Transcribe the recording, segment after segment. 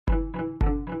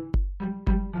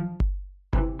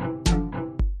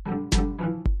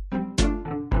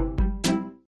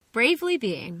Bravely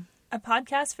Being, a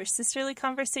podcast for sisterly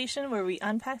conversation where we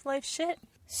unpack life shit.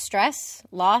 Stress,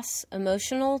 loss,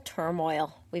 emotional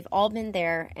turmoil. We've all been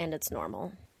there, and it's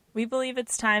normal. We believe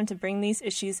it's time to bring these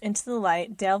issues into the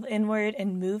light, delve inward,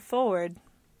 and move forward.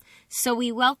 So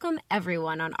we welcome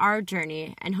everyone on our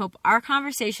journey and hope our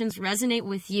conversations resonate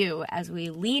with you as we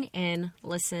lean in,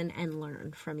 listen, and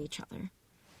learn from each other.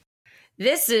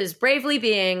 This is Bravely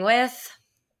Being with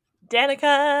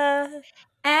Danica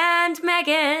and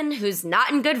Megan, who's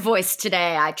not in good voice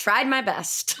today. I tried my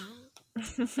best.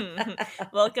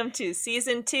 Welcome to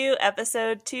Season 2,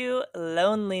 Episode 2,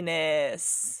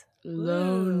 Loneliness.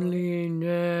 Loneliness.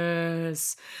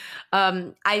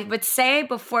 I would say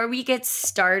before we get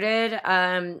started,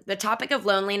 the topic of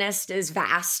loneliness is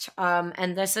vast,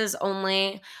 and this is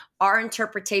only our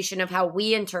interpretation of how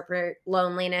we interpret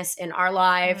loneliness in our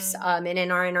lives and in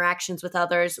our interactions with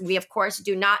others. We, of course,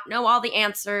 do not know all the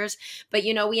answers, but,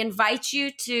 we invite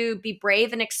you to be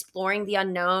brave in exploring the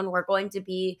unknown. We're going to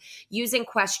be using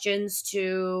questions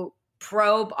to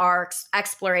probe our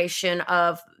exploration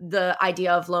of the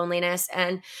idea of loneliness.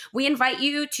 And we invite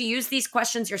you to use these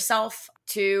questions yourself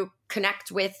to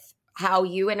connect with how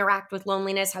you interact with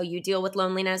loneliness, how you deal with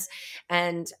loneliness,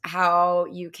 and how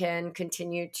you can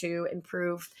continue to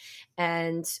improve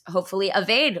and hopefully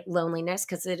evade loneliness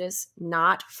because it is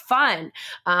not fun.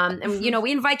 And,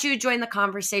 we invite you to join the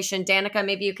conversation. Danica,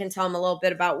 maybe you can tell them a little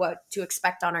bit about what to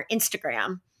expect on our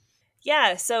Instagram.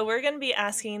 Yeah, so we're going to be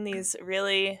asking these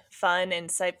really fun,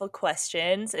 insightful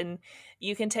questions, and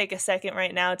you can take a second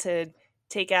right now to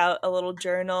take out a little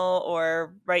journal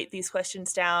or write these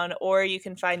questions down, or you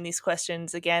can find these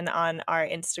questions again on our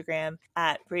Instagram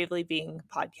at Bravely Being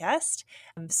Podcast.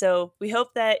 So we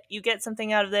hope that you get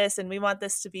something out of this, and we want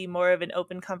this to be more of an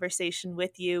open conversation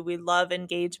with you. We love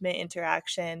engagement,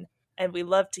 interaction, and we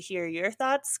love to hear your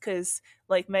thoughts because,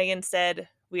 like Megan said,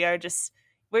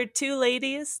 we're two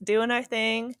ladies doing our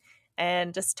thing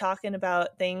and just talking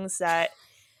about things that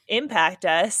impact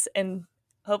us and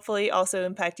hopefully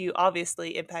also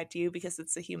obviously impact you because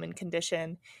it's a human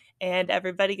condition and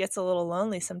everybody gets a little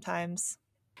lonely sometimes.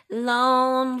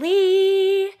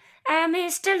 Lonely, I'm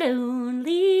Mr.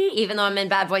 Lonely. Even though I'm in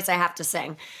bad voice, I have to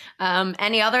sing.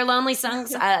 Any other lonely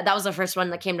songs? That was the first one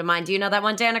that came to mind. Do you know that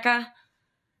one, Danica?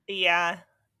 Yeah.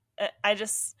 I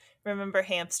just remember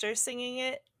hamsters singing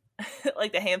it.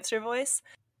 Like the hamster voice?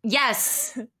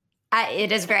 Yes.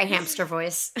 It is very hamster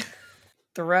voice.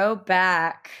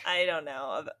 Throwback. I don't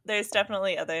know. There's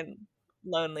definitely other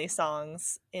lonely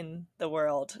songs in the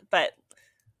world, but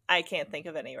I can't think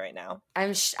of any right now.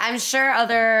 I'm sure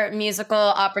other musical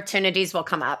opportunities will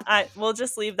come up. We'll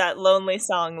just leave that lonely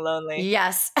song lonely.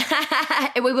 Yes.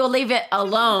 We will leave it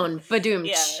alone. Badoom.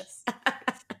 Yes.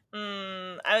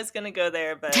 I was going to go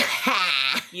there, but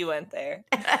you went there.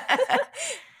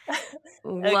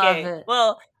 Love it.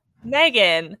 Well,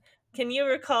 Megan, can you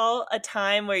recall a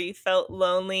time where you felt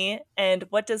lonely, and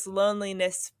what does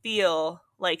loneliness feel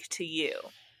like to you?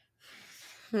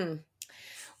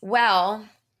 Well,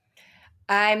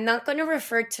 I'm not going to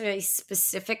refer to a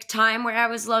specific time where I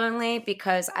was lonely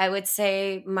because I would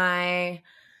say my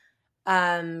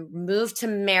move to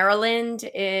Maryland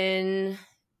in,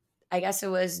 I guess it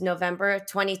was November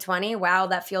 2020. Wow,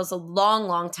 that feels a long,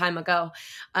 long time ago.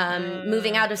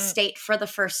 Moving out of state for the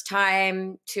first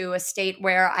time to a state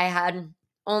where I had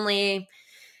only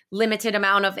limited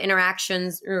amount of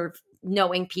interactions or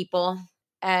knowing people.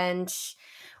 And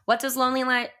what does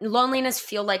loneliness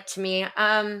feel like to me?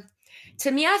 To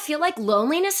me, I feel like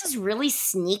loneliness is really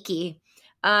sneaky.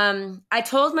 I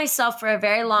told myself for a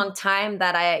very long time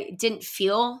that I didn't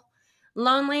feel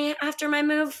lonely after my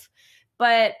move.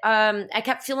 But I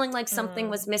kept feeling like something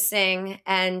was missing.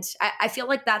 And I feel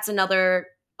like that's another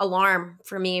alarm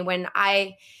for me when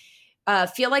I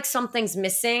feel like something's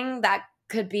missing. That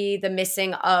could be the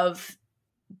missing of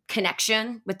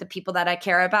connection with the people that I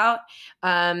care about,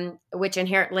 which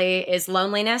inherently is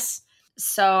loneliness.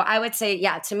 So I would say,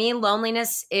 yeah, to me,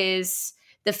 loneliness is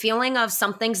the feeling of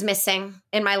something's missing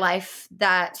in my life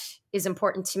that is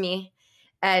important to me.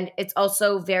 And it's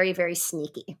also very, very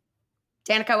sneaky.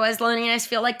 Danica, what does loneliness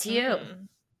feel like to you?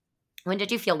 When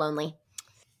did you feel lonely?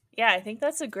 Yeah, I think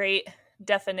that's a great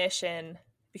definition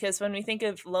because when we think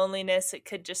of loneliness, it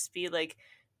could just be like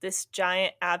this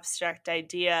giant abstract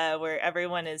idea where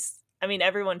everyone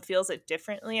feels it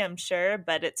differently, I'm sure,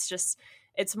 but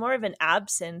it's more of an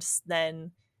absence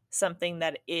than something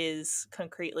that is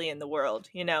concretely in the world.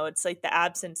 It's like the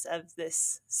absence of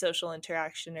this social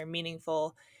interaction or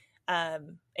meaningful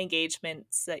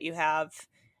engagements that you have.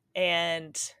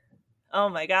 And oh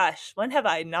my gosh, when have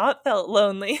I not felt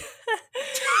lonely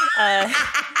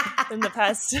in the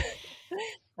past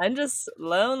I'm just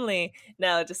lonely.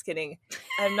 No, just kidding.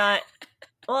 I'm not.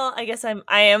 Well, I guess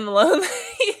I am lonely.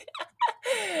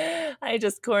 I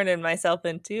just cornered myself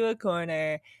into a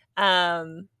corner.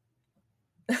 Um,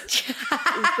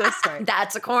 so smart.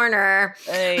 That's a corner.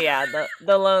 Yeah,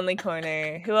 the lonely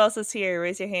corner. Who else is here?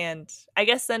 Raise your hand. I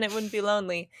guess then it wouldn't be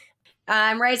lonely.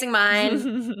 I'm raising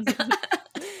mine.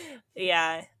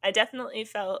 Yeah, I definitely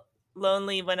felt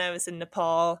lonely when I was in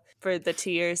Nepal for the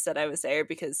 2 years that I was there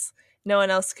because no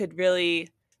one else could really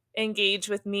engage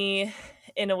with me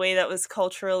in a way that was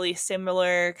culturally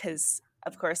similar because,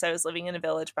 of course, I was living in a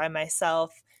village by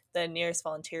myself. The nearest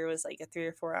volunteer was like a 3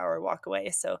 or 4 hour walk away.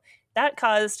 So that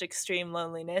caused extreme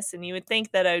loneliness. And you would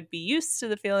think that I would be used to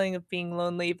the feeling of being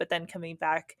lonely, but then coming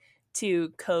back to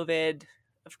COVID,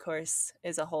 of course,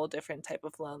 is a whole different type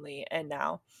of lonely. And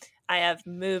now I have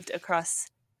moved across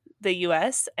the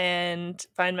US and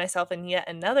find myself in yet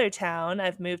another town.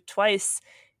 I've moved twice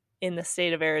in the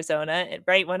state of Arizona.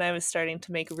 Right when I was starting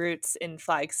to make roots in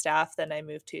Flagstaff, then I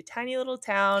moved to a tiny little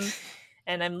town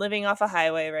and I'm living off a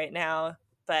highway right now,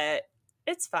 but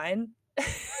it's fine.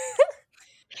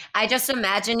 I just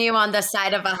imagine you on the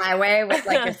side of a highway with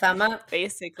like your thumb up,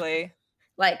 Basically.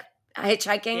 like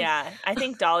hitchhiking. Yeah, I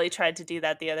think Dolly tried to do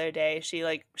that the other day.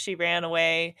 She ran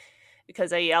away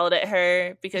because I yelled at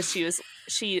her because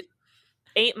she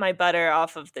ate my butter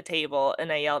off of the table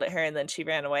and I yelled at her and then she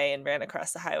ran away and ran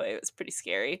across the highway. It was pretty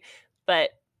scary. But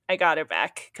I got her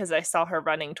back because I saw her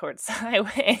running towards the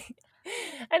highway.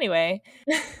 Anyway.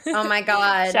 Oh my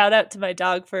God. Shout out to my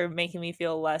dog for making me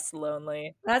feel less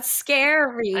lonely. That's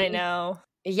scary. I know.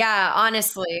 Yeah,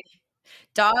 honestly.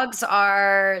 Dogs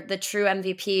are the true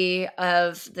MVP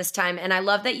of this time. And I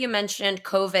love that you mentioned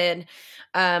COVID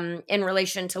in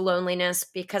relation to loneliness,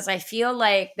 because I feel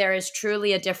like there is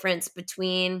truly a difference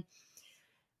between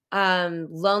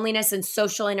loneliness and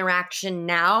social interaction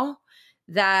now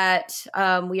that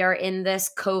we are in this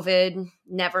COVID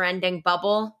never ending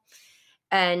bubble.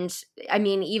 And I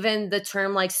mean, even the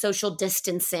term like social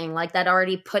distancing, like that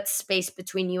already puts space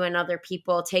between you and other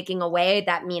people, taking away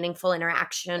that meaningful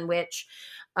interaction, which,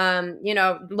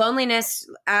 loneliness,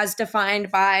 as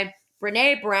defined by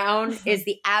Brene Brown, is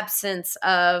the absence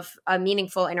of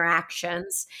meaningful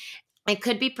interactions. It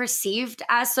could be perceived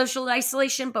as social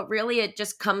isolation, but really it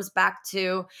just comes back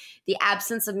to the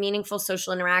absence of meaningful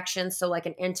social interactions. So, like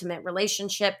an intimate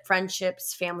relationship,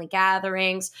 friendships, family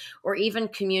gatherings, or even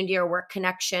community or work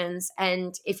connections.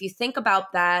 And if you think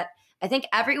about that, I think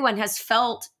everyone has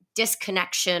felt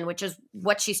disconnection, which is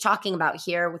what she's talking about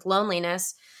here with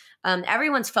loneliness.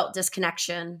 Everyone's felt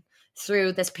disconnection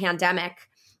through this pandemic.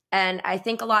 And I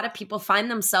think a lot of people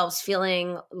find themselves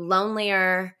feeling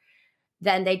lonelier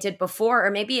than they did before,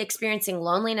 or maybe experiencing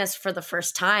loneliness for the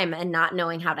first time and not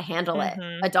knowing how to handle it.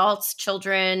 Adults,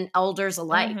 children, elders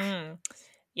alike.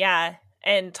 Yeah.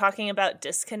 And talking about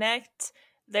disconnect,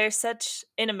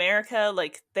 in America,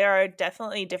 like there are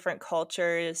definitely different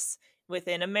cultures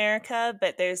within America,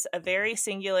 but there's a very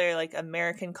singular, like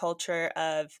American culture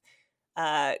of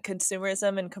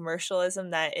consumerism and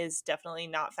commercialism that is definitely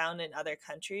not found in other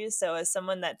countries. So as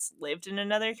someone that's lived in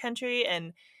another country,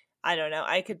 and I don't know,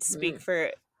 I could speak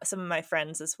for some of my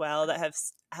friends as well that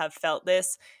have felt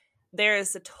this. There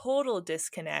is a total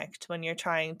disconnect when you're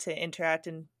trying to interact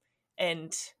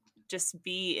and just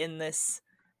be in this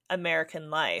American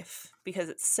life because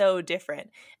it's so different.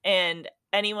 And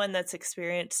anyone that's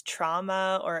experienced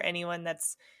trauma or anyone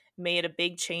that's made a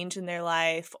big change in their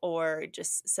life or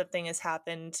just something has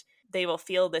happened, they will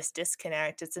feel this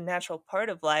disconnect. It's a natural part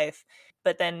of life,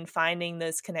 but then finding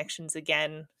those connections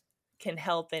again can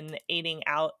help in aiding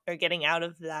out or getting out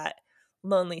of that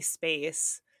lonely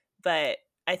space. But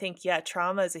I think, yeah,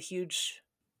 trauma is a huge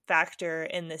factor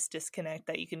in this disconnect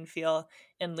that you can feel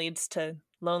and leads to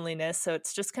loneliness. So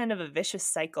it's just kind of a vicious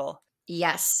cycle.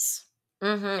 Yes.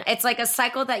 It's like a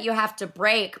cycle that you have to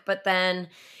break, but then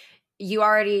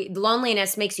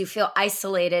loneliness makes you feel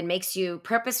isolated, makes you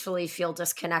purposefully feel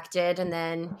disconnected, and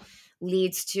then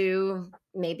leads to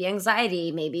maybe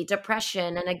anxiety, maybe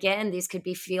depression. And again, these could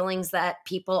be feelings that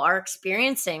people are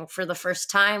experiencing for the first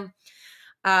time.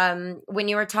 When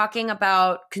you were talking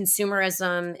about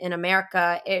consumerism in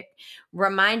America, it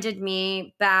reminded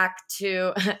me back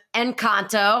to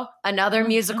Encanto, another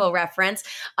musical reference.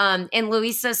 In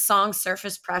Luisa's song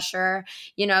Surface Pressure,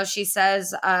 she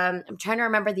says, I'm trying to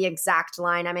remember the exact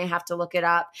line. I may have to look it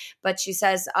up. But she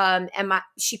says,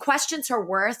 she questions her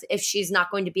worth if she's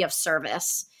not going to be of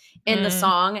service in the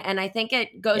song. And I think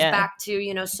it goes back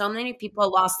to, so many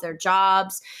people lost their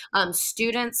jobs.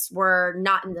 Students were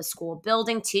not in the school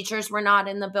building. Teachers were not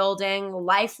in the building.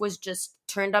 Life was just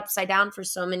turned upside down for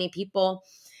so many people.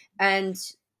 And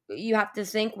you have to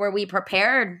think, were we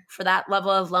prepared for that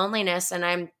level of loneliness? And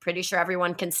I'm pretty sure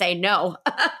everyone can say no.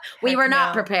 We Heck were not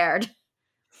no. prepared.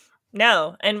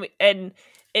 No, and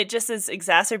it just is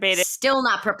exacerbated. Still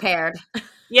not prepared.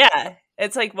 Yeah,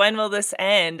 it's like, when will this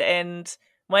end? And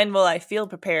when will I feel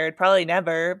prepared? Probably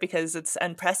never, because it's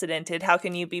unprecedented. How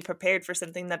can you be prepared for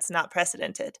something that's not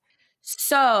precedented?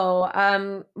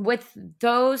 So, with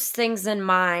those things in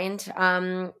mind,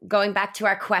 going back to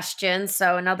our questions,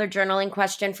 so another journaling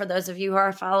question for those of you who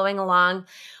are following along.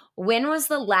 When was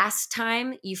the last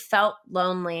time you felt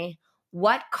lonely?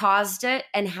 What caused it,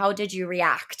 and how did you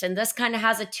react? And this kind of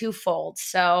has a twofold.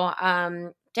 So,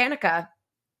 Danica.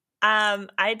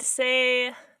 I'd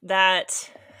say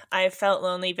that I felt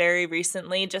lonely very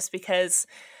recently, just because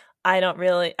I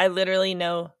literally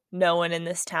know no one in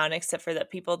this town except for the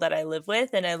people that I live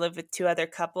with. And I live with two other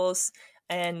couples,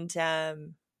 and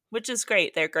which is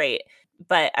great. They're great.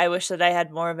 But I wish that I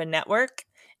had more of a network.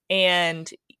 And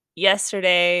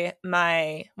yesterday,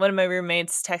 one of my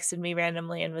roommates texted me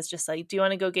randomly and was just like, "Do you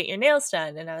want to go get your nails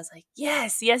done?" And I was like,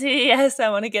 "Yes, yes, yes, yes. I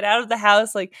want to get out of the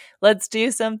house. Like, let's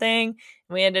do something."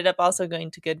 And we ended up also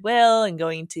going to Goodwill and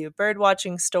going to a bird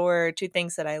watching store, two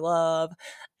things that I love,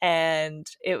 and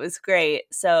it was great.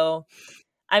 So,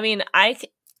 I mean,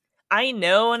 I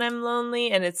know when I'm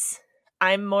lonely, and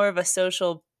I'm more of a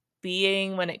social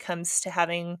being when it comes to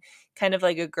having kind of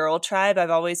like a girl tribe. I've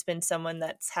always been someone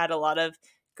that's had a lot of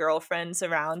girlfriends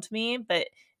around me, but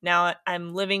now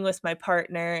I'm living with my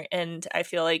partner, and I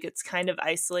feel like it's kind of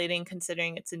isolating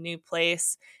considering it's a new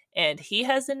place, and he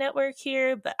has a network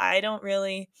here, but I don't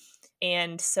really.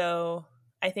 And so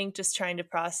I think just trying to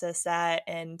process that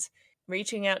and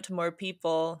reaching out to more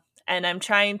people. And I'm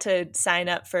trying to sign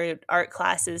up for art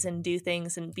classes and do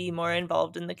things and be more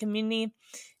involved in the community,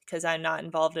 because I'm not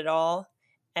involved at all.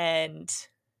 And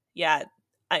yeah,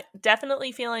 I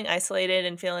definitely feeling isolated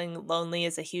and feeling lonely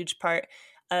is a huge part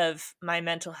of my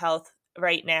mental health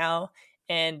right now,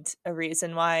 and a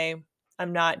reason why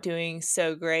I'm not doing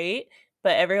so great.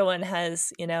 But everyone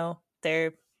has,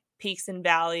 their peaks and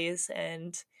valleys,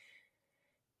 and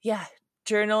yeah,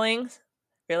 journaling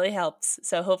really helps.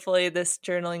 So hopefully this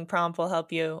journaling prompt will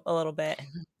help you a little bit.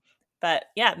 But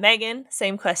yeah, Megan,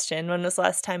 same question. When was the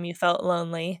last time you felt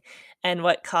lonely, and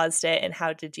what caused it, and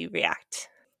how did you react?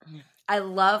 I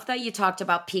love that you talked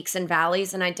about peaks and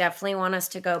valleys, and I definitely want us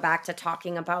to go back to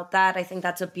talking about that. I think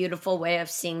that's a beautiful way of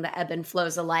seeing the ebb and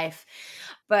flows of life.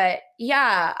 But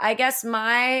yeah, I guess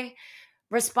my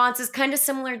response is kind of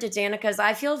similar to Danica's.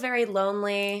 I feel very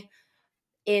lonely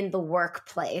in the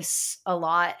workplace a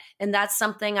lot. And that's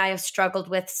something I have struggled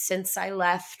with since I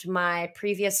left my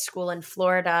previous school in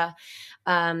Florida,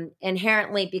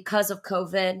 inherently because of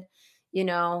COVID.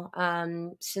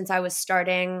 Since I was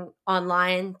starting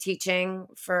online teaching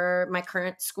for my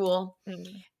current school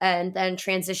and then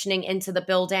transitioning into the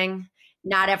building,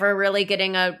 not ever really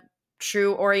getting a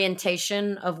true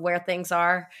orientation of where things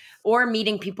are or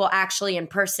meeting people actually in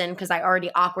person because I already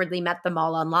awkwardly met them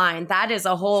all online. That is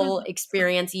a whole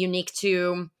experience unique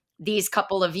to these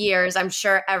couple of years. I'm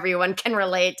sure everyone can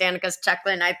relate. Danica's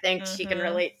chuckling. I think she can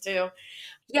relate too.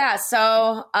 Yeah.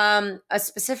 So a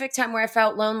specific time where I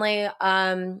felt lonely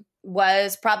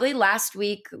was probably last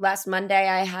week. Last Monday,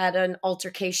 I had an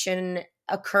altercation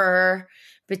occur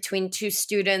between two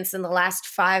students in the last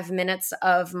 5 minutes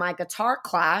of my guitar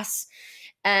class.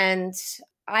 And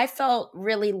I felt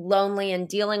really lonely in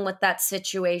dealing with that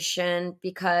situation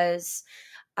because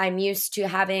I'm used to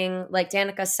having, like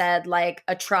Danica said, like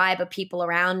a tribe of people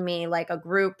around me, like a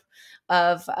group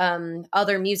of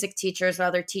other music teachers or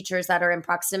other teachers that are in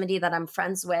proximity that I'm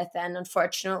friends with. And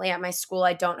unfortunately, at my school,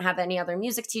 I don't have any other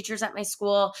music teachers at my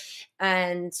school,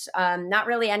 and not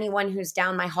really anyone who's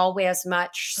down my hallway as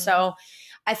much. So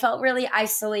I felt really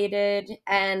isolated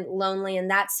and lonely in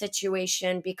that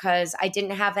situation because I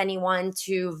didn't have anyone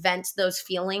to vent those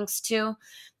feelings to.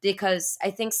 Because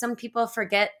I think some people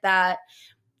forget that,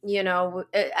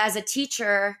 as a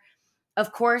teacher,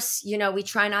 of course, we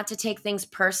try not to take things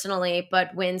personally,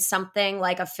 but when something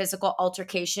like a physical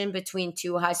altercation between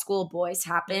two high school boys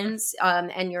happens,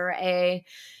 and you're a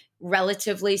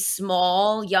relatively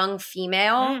small young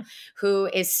female who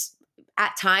is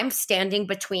at times standing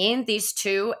between these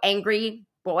two angry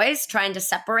boys trying to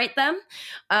separate them,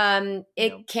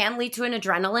 it can lead to an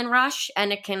adrenaline rush,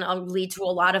 and it can lead to a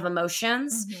lot of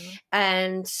emotions.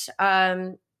 And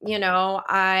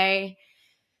I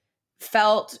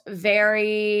felt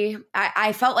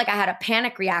I felt like I had a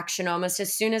panic reaction almost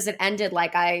as soon as it ended.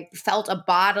 Like I felt a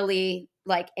bodily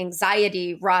like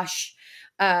anxiety rush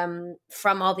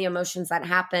from all the emotions that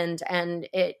happened. And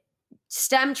it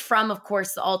stemmed from, of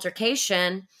course, the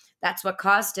altercation, that's what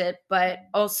caused it, but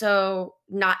also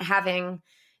not having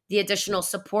the additional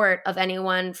support of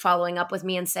anyone following up with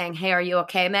me and saying, "Hey, are you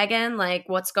okay, Megan? Like,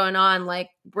 what's going on? Like,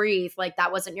 breathe. Like,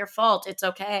 that wasn't your fault. It's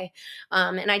okay."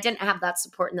 And I didn't have that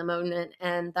support in the moment,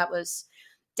 and that was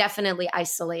definitely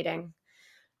isolating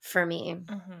for me.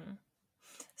 Mm-hmm.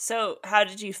 So, how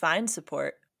did you find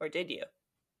support, or did you?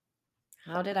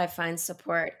 How did I find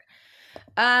support?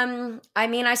 I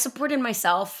mean, I supported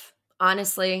myself,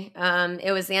 honestly.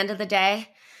 It was the end of the day.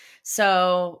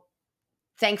 So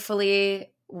thankfully,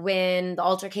 when the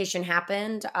altercation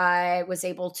happened, I was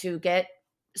able to get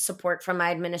support from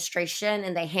my administration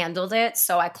and they handled it.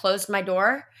 So I closed my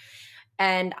door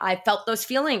and I felt those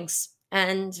feelings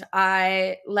and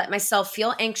I let myself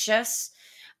feel anxious.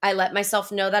 I let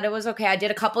myself know that it was okay. I did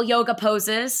a couple yoga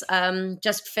poses.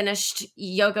 Just finished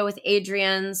yoga with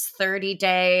Adrienne's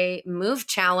 30-day move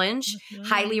challenge. Mm-hmm.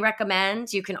 Highly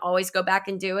recommend. You can always go back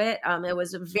and do it. It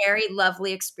was a very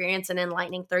lovely experience and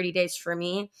enlightening 30 days for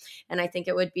me. And I think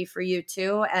it would be for you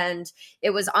too. And it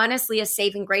was honestly a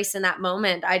saving grace in that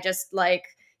moment. I just like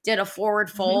did a forward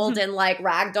fold and like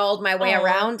ragdolled my way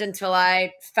around until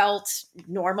I felt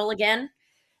normal again.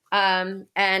 And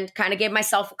kind of gave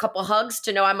myself a couple hugs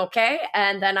to know I'm okay.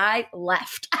 And then I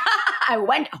left. I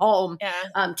went home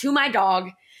to my dog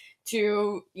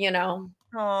to,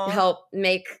 help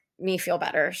make me feel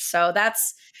better. So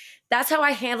that's how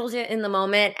I handled it in the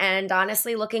moment. And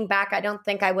honestly, looking back, I don't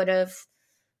think I would have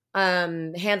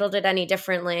handled it any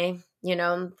differently.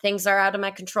 Things are out of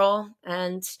my control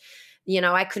and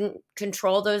I couldn't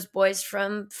control those boys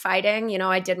from fighting.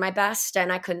 I did my best and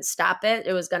I couldn't stop it.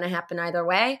 It was going to happen either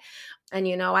way. And,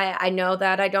 I know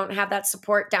that I don't have that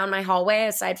support down my hallway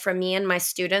aside from me and my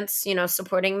students,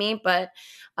 supporting me. But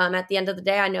at the end of the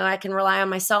day, I know I can rely on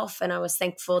myself. And I was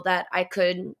thankful that I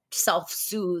could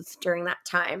self-soothe during that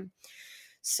time.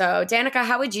 So, Danica,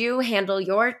 how would you handle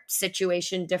your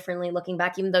situation differently looking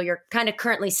back, even though you're kind of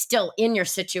currently still in your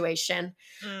situation?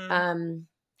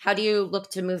 How do you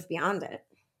look to move beyond it?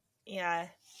 Yeah.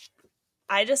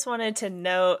 I just wanted to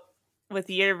note with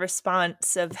your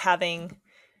response of having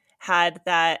had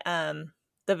that,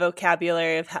 the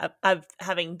vocabulary of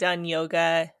having done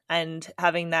yoga and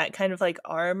having that kind of like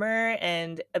armor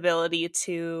and ability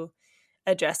to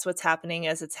address what's happening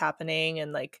as it's happening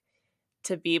and like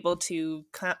to be able to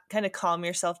kind of calm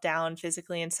yourself down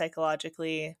physically and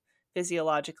psychologically,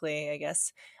 physiologically, I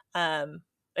guess.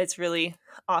 It's really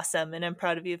awesome. And I'm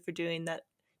proud of you for doing that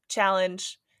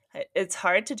challenge. It's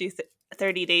hard to do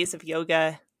 30 days of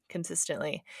yoga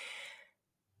consistently.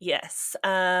 Yes.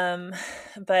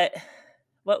 But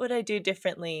what would I do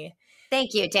differently?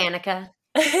 Thank you, Danica.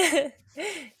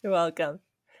 You're welcome.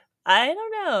 I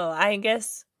don't know. I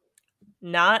guess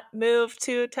not move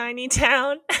to a tiny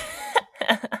town.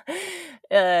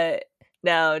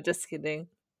 No, just kidding.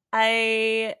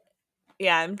 I'm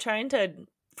trying to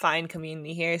find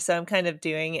community here, so I'm kind of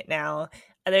doing it now.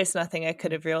 There's nothing I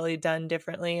could have really done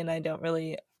differently, and I don't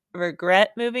really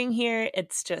regret moving here.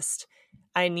 It's just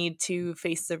I need to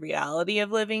face the reality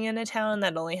of living in a town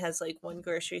that only has like one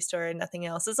grocery store and nothing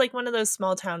else. It's like one of those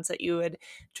small towns that you would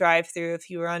drive through if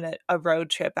you were on a road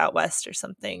trip out west or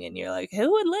something, and you're like, who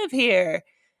would live here?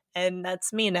 And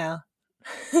that's me now.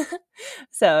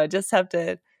 So I just have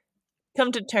to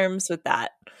come to terms with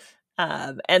that.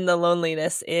 And the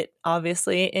loneliness it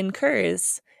obviously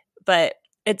incurs. But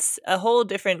it's a whole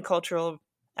different cultural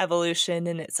evolution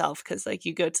in itself because like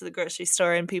you go to the grocery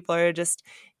store and people are just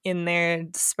in their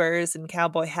spurs and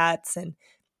cowboy hats, and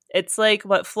it's like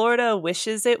what Florida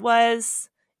wishes it was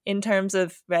in terms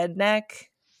of redneck,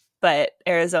 but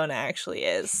Arizona actually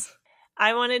is.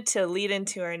 I wanted to lead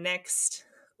into our next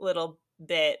little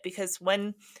bit because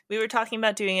when we were talking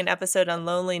about doing an episode on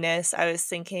loneliness, I was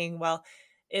thinking, well,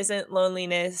 isn't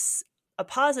loneliness a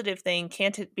positive thing?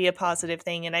 Can't it be a positive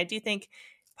thing? And I do think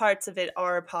parts of it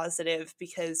are positive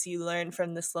because you learn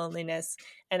from this loneliness.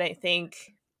 And I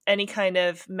think any kind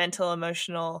of mental,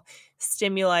 emotional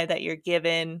stimuli that you're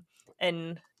given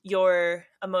and your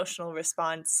emotional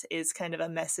response is kind of a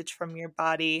message from your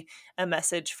body, a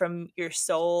message from your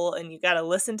soul, and you got to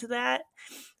listen to that.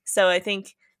 So I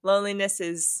think loneliness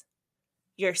is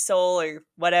your soul or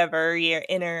whatever, your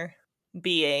inner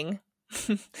being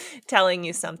telling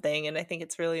you something. And I think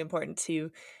it's really important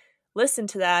to listen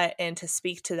to that and to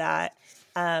speak to that.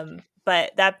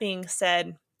 But that being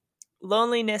said,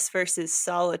 loneliness versus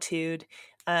solitude,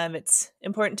 it's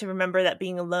important to remember that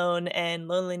being alone and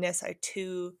loneliness are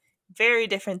two very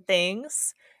different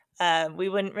things. We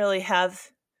wouldn't really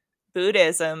have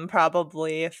Buddhism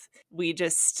probably if we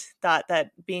just thought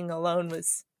that being alone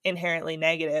was inherently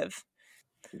negative.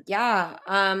 Yeah,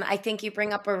 I think you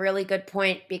bring up a really good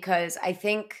point because I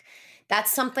think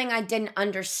that's something I didn't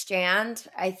understand.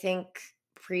 I think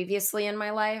previously in my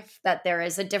life that there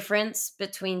is a difference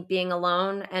between being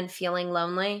alone and feeling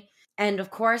lonely. And of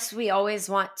course, we always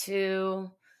want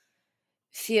to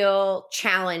feel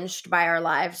challenged by our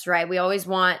lives, right? We always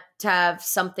want to have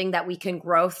something that we can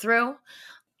grow through.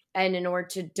 And in order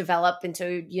to develop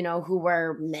into, who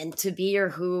we're meant to be or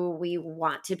who we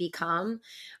want to become.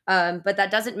 But that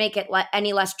doesn't make it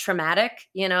any less traumatic.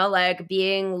 Like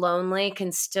being lonely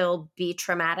can still be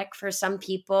traumatic for some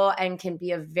people and can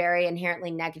be a very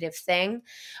inherently negative thing.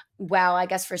 Well, I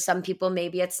guess for some people,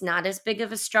 maybe it's not as big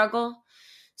of a struggle.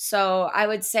 So I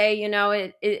would say,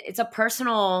 it's a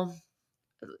personal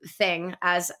thing,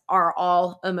 as are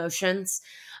all emotions.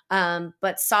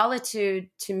 But solitude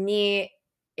to me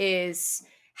is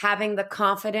having the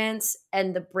confidence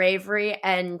and the bravery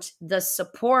and the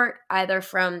support, either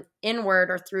from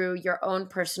inward or through your own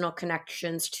personal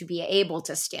connections, to be able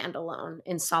to stand alone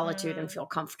in solitude and Mm. feel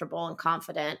comfortable and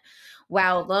confident.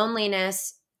 While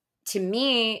loneliness to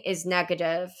me is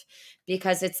negative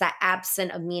because it's that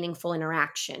absent of meaningful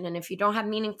interaction. And if you don't have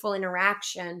meaningful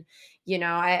interaction,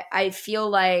 I feel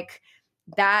like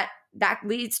that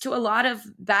leads to a lot of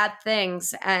bad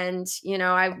things. And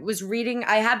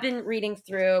I have been reading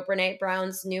through Brene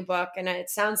Brown's new book, and it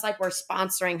sounds like we're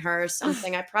sponsoring her or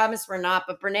something. I promise we're not,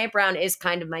 but Brene Brown is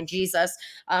kind of my Jesus.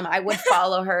 I would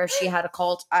follow her if she had a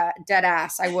cult. Dead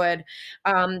ass, I would.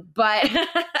 But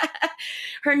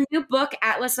her new book,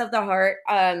 Atlas of the Heart,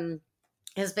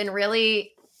 has been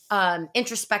really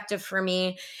introspective for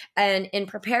me. And in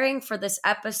preparing for this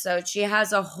episode, she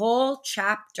has a whole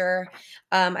chapter.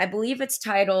 I believe it's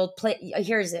titled,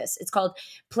 here's this. It's called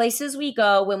Places We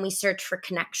Go When We Search for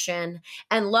Connection.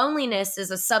 And loneliness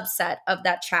is a subset of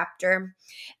that chapter.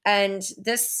 And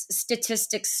this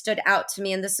statistic stood out to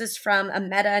me. And this is from a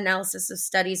meta-analysis of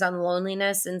studies on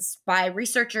loneliness and by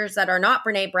researchers that are not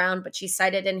Brene Brown, but she's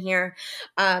cited in here.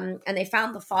 And they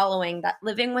found the following: that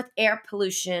living with air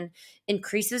pollution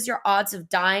increases your odds of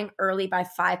dying early by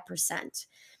 5%.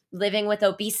 Living with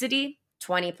obesity,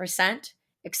 20%.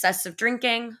 Excessive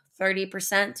drinking,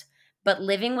 30%. But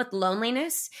living with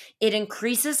loneliness, it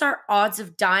increases our odds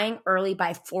of dying early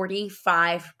by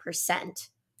 45%.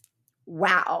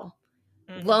 Wow.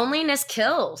 Mm-hmm. Loneliness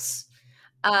kills.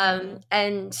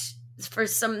 And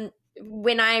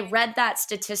when I read that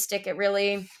statistic, it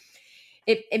really,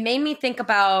 it made me think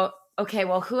about, okay,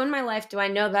 well, who in my life do I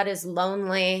know that is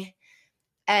lonely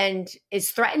and is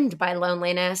threatened by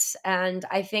loneliness? And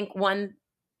I think one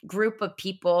group of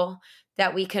people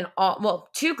that we can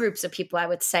two groups of people, I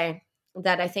would say,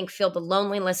 that I think feel the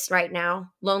loneliness right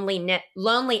now,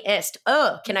 loneliest.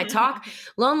 Oh, can I talk?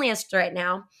 Loneliest right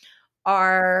now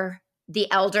are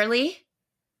the elderly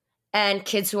and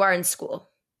kids who are in school.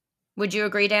 Would you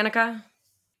agree, Danica?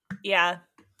 Yeah,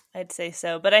 I'd say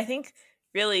so. But I think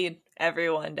really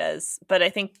everyone does. But I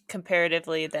think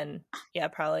comparatively, then, yeah,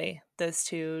 probably those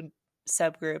two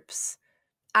subgroups.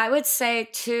 I would say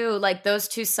too, like those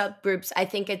two subgroups, I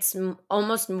think it's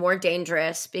almost more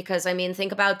dangerous because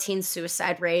think about teen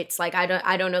suicide rates. Like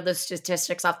I don't know the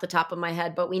statistics off the top of my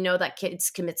head, but we know that kids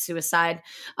commit suicide,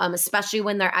 especially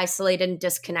when they're isolated and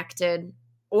disconnected,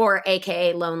 or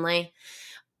AKA lonely.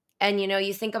 And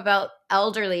you think about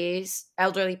elderly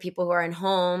people who are in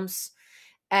homes,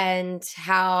 and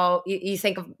how you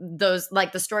think of those,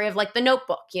 like the story of like the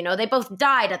Notebook, they both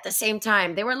died at the same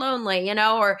time, they were lonely,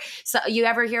 or so you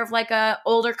ever hear of like a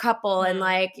older couple and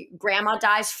like grandma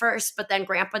dies first, but then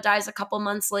grandpa dies a couple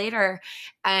months later,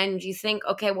 and you think,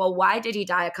 okay, well, why did he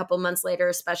die a couple months later,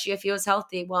 especially if he was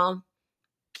healthy? Well,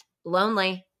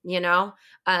 lonely.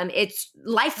 It's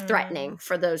life threatening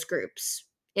for those groups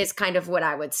is kind of what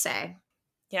I would say.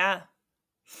 Yeah,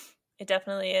 it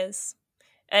definitely is.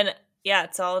 And yeah,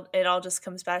 it all just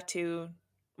comes back to,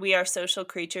 we are social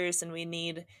creatures, and we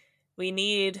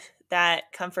need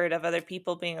that comfort of other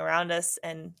people being around us,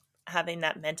 and having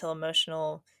that mental,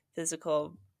 emotional,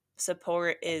 physical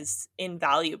support is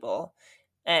invaluable.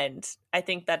 And I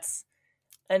think that's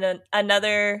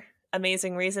another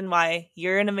amazing reason why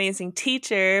you're an amazing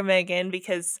teacher, Megan,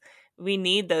 because we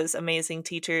need those amazing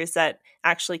teachers that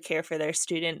actually care for their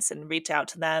students and reach out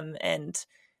to them and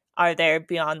are there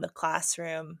beyond the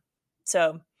classroom.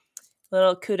 So,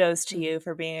 little kudos to you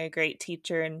for being a great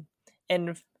teacher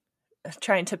and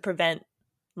trying to prevent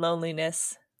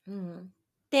loneliness.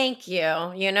 Thank you.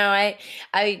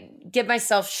 I give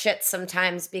myself shit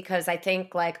sometimes because I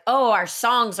think like, oh, our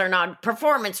songs are not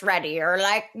performance ready, or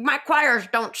like my choirs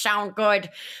don't sound good.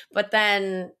 But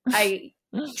then I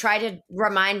try to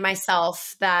remind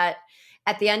myself that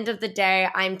at the end of the day,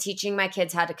 I'm teaching my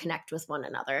kids how to connect with one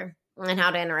another and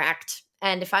how to interact.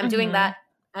 And if I'm doing Mm-hmm. that,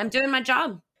 I'm doing my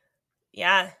job.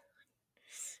 Yeah.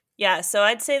 Yeah, so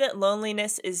I'd say that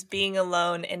loneliness is being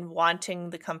alone and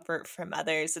wanting the comfort from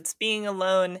others. It's being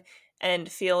alone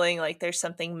and feeling like there's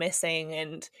something missing,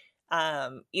 and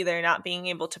either not being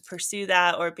able to pursue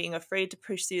that or being afraid to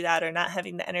pursue that or not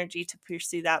having the energy to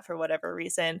pursue that for whatever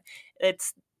reason.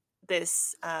 It's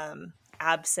this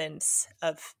absence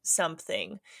of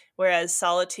something, whereas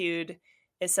solitude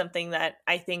is something that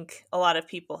I think a lot of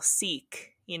people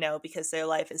seek, because their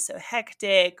life is so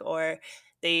hectic, or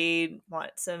they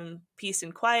want some peace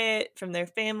and quiet from their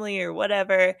family or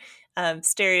whatever,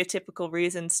 stereotypical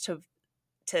reasons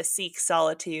to seek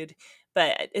solitude.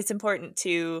 But it's important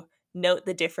to note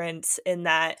the difference in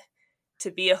that to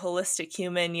be a holistic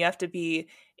human, you have to be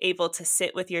able to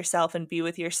sit with yourself and be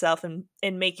with yourself and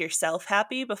make yourself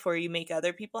happy before you make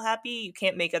other people happy. You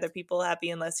can't make other people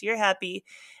happy unless you're happy.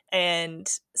 And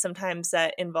sometimes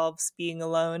that involves being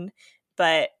alone.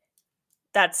 But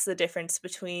that's the difference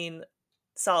between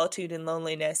solitude and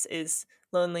loneliness is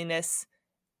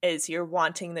you're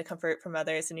wanting the comfort from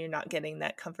others and you're not getting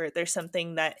that comfort. There's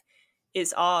something that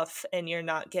is off and you're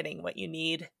not getting what you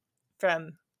need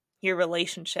from your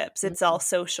relationships. It's all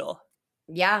social.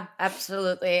 Yeah,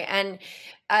 absolutely. And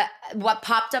what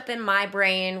popped up in my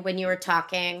brain when you were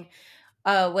talking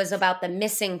was about the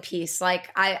missing piece.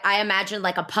 Like I imagine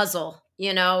like a puzzle.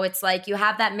 It's like you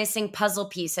have that missing puzzle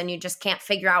piece and you just can't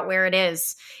figure out where it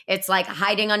is. It's like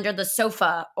hiding under the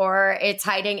sofa, or it's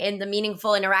hiding in the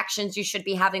meaningful interactions you should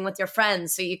be having with your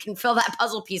friends so you can fill that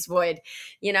puzzle piece void,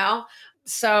 you know?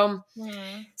 So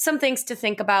some things to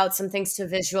think about, some things to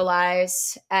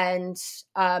visualize. And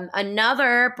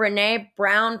another Brene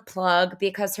Brown plug,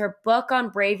 because her book on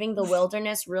braving the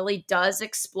wilderness really does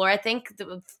explore, I think,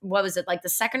 what was it, like the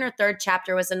second or third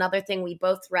chapter was another thing we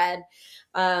both read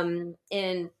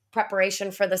in preparation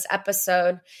for this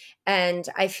episode. And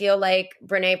I feel like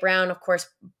Brene Brown, of course,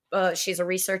 she's a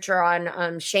researcher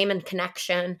on shame and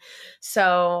connection.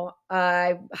 So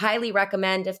I highly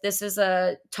recommend, if this is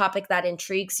a topic that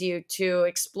intrigues you, to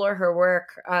explore her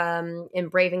work in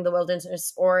Braving the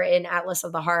Wilderness or in Atlas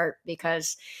of the Heart,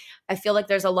 because I feel like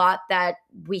there's a lot that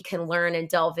we can learn and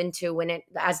delve into when it,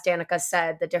 as Danica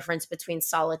said, the difference between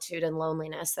solitude and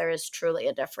loneliness. There is truly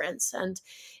a difference. And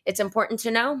it's important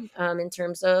to know in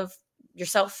terms of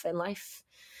yourself and life.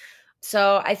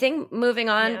 So I think moving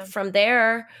on from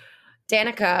there,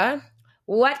 Danica,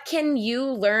 what can you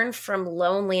learn from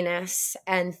loneliness,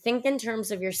 and think in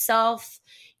terms of yourself,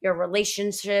 your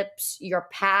relationships, your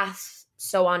path,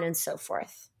 so on and so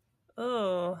forth?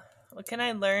 Oh, what can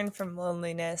I learn from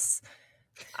loneliness?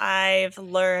 I've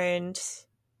learned,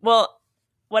 well,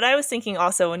 what I was thinking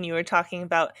also when you were talking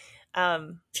about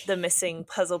the missing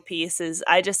puzzle piece is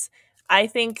I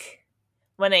think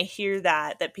when I hear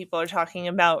that people are talking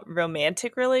about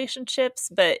romantic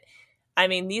relationships, but I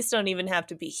mean, these don't even have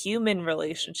to be human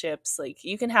relationships. Like,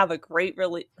 you can have a great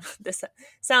this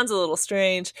sounds a little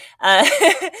strange,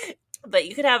 but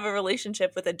you could have a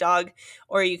relationship with a dog,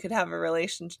 or you could have a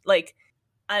relationship, like,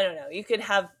 I don't know, you could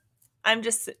have, I'm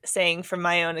just saying from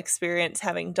my own experience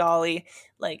having Dolly,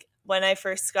 like when I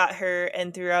first got her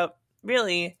and throughout,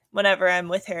 really, whenever I'm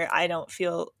with her, I don't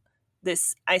feel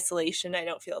this isolation. I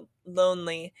don't feel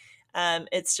lonely.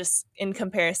 It's just in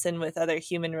comparison with other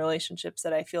human relationships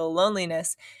that I feel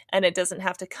loneliness, and it doesn't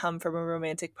have to come from a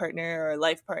romantic partner or a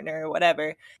life partner or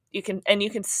whatever. You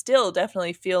can still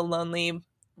definitely feel lonely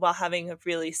while having a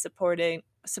really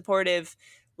supportive,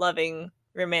 loving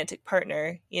romantic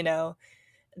partner.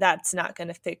 That's not going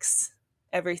to fix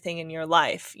everything in your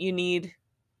life. You need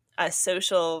a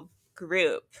social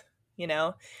group,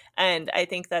 and I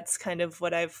think that's kind of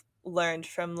what I've learned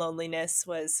from loneliness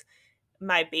was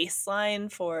my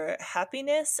baseline for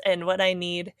happiness and what I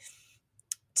need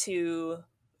to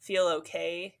feel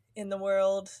okay in the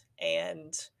world.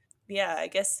 And yeah, I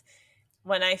guess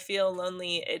when I feel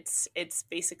lonely, it's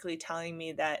basically telling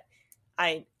me that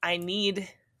I need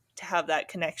to have that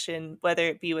connection, whether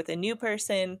it be with a new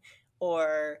person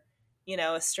or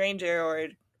a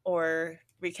stranger, or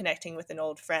reconnecting with an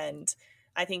old friend.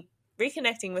 I think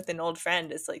reconnecting with an old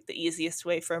friend is like the easiest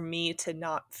way for me to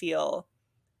not feel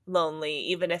lonely,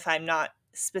 even if I'm not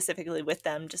specifically with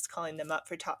them, just calling them up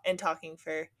for and talking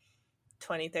for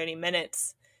 20-30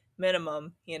 minutes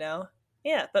minimum.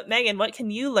 Yeah, but Megan, what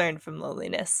can you learn from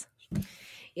loneliness?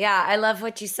 Yeah, I love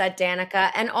what you said, Danica.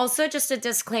 And also, just a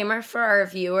disclaimer for our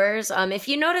viewers: if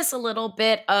you notice a little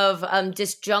bit of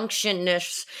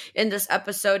disjunctionness in this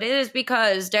episode, it is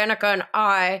because Danica and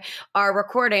I are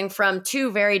recording from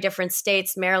two very different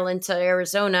states, Maryland to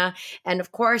Arizona. And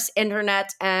of course,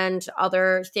 internet and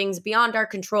other things beyond our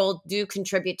control do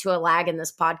contribute to a lag in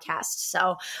this podcast.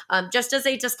 So, just as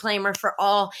a disclaimer for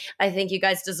all, I think you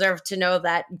guys deserve to know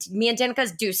that me and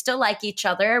Danica do still like each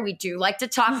other. We do like to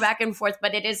talk back and forth,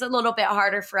 but it is a little bit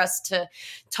harder for us to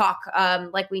talk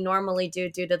like we normally do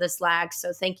due to this lag.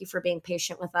 So thank you for being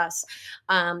patient with us.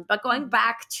 But going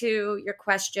back to your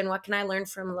question, what can I learn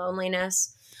from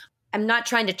loneliness? I'm not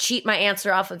trying to cheat my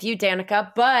answer off of you,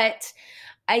 Danica, but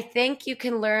I think you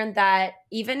can learn that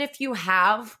even if you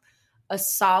have a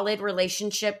solid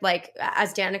relationship, like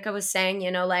as Danica was saying,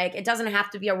 like it doesn't have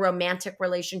to be a romantic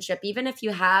relationship. Even if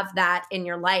you have that in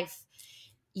your life,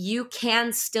 you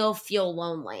can still feel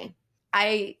lonely.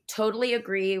 I totally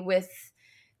agree with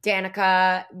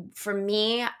Danica. For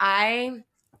me, I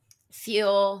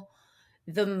feel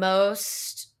the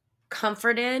most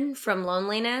comforted from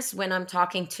loneliness when I'm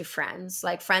talking to friends,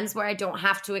 like friends where I don't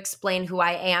have to explain who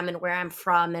I am and where I'm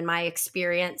from and my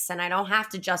experience, and I don't have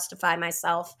to justify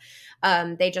myself.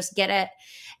 They just get it.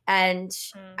 And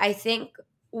I think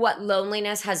what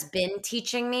loneliness has been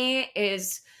teaching me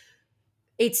is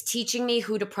it's teaching me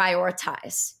who to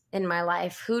prioritize in my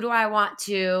life. Who do I want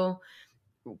to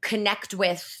connect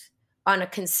with on a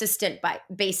consistent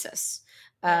basis?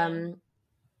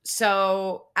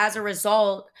 So as a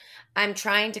result, I'm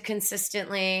trying to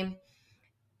consistently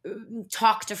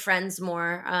talk to friends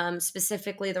more,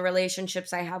 specifically the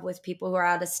relationships I have with people who are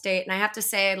out of state. And I have to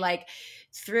say, like,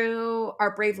 through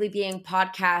our Bravely Being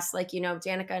podcast, like,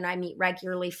 Danica and I meet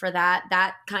regularly for that.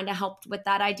 That kind of helped with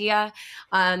that idea.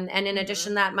 And in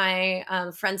addition, that my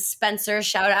friend Spencer,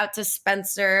 shout out to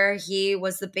Spencer. He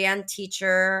was the band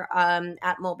teacher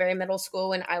at Mulberry Middle School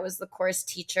when I was the course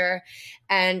teacher.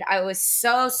 And I was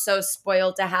so, so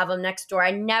spoiled to have him next door.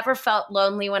 I never felt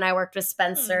lonely when I worked with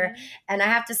Spencer. And I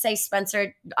have to say,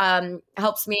 Spencer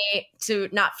helps me to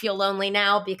not feel lonely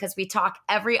now because we talk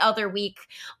every other week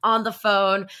on the phone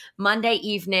Monday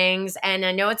evenings. And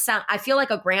I know I feel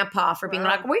like a grandpa for being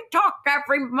like, we talk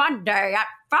every Monday at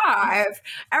 5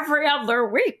 every other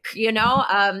week,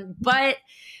 but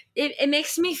it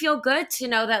makes me feel good to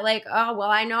know that, like, oh, well,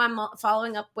 I know I'm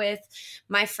following up with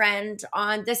my friend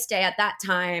on this day at that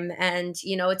time. And,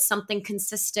 it's something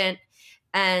consistent.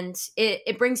 And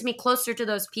it brings me closer to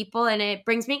those people. And it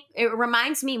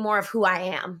reminds me more of who I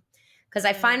am. Because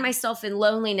I find myself in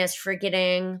loneliness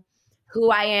forgetting who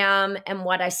I am and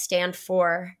what I stand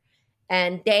for.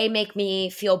 And they make me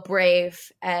feel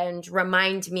brave and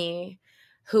remind me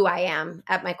who I am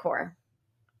at my core.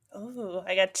 Oh,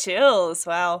 I got chills.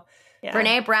 Wow. Yeah.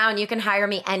 Brene Brown, you can hire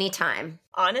me anytime.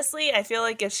 Honestly, I feel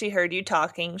like if she heard you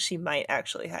talking, she might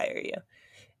actually hire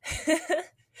you.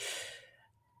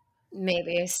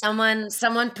 Maybe someone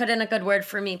put in a good word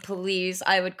for me, please.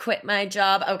 I would quit my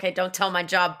job. Okay, don't tell my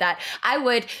job that. I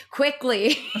would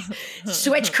quickly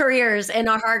switch careers in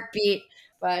a heartbeat.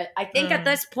 But I think at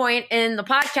this point in the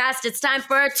podcast, it's time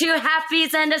for 2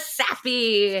 happies and a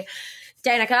sappy.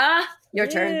 Danica, your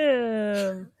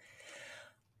turn.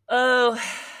 Oh,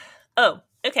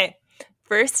 okay.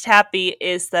 First happy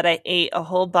is that I ate a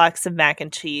whole box of mac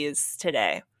and cheese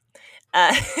today.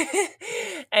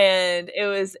 And it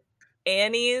was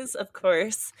Annie's, of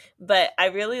course, but I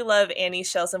really love Annie's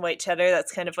shells and white cheddar.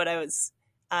 That's kind of what I was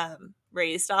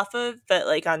raised off of. But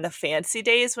like on the fancy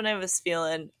days when I was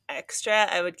feeling extra,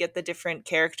 I would get the different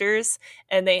characters,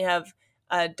 and they have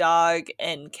a dog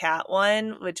and cat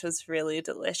one, which was really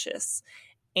delicious.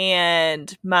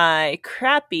 And my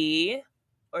crappy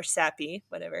or sappy,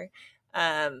 whatever,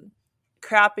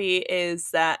 crappy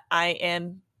is that I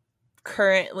am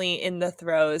currently in the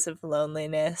throes of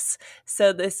loneliness.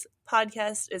 So this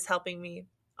podcast is helping me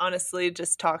honestly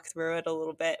just talk through it a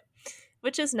little bit,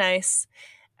 which is nice.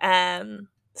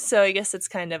 So I guess it's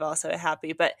kind of also a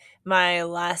happy, but my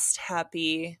last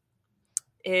happy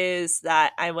is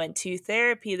that I went to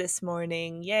therapy this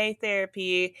morning. Yay,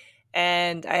 therapy.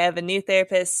 And I have a new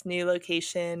therapist, new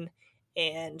location,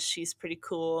 and she's pretty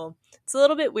cool. It's a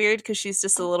little bit weird because she's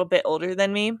just a little bit older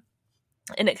than me,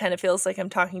 and it kind of feels like I'm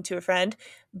talking to a friend.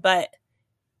 But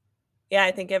yeah,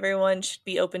 I think everyone should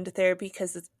be open to therapy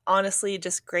because it's honestly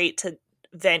just great to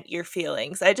vent your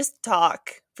feelings. I just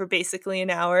talk for basically an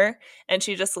hour and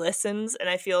she just listens, and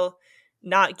I feel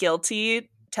not guilty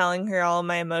telling her all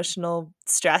my emotional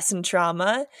stress and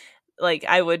trauma. Like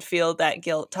I would feel that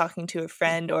guilt talking to a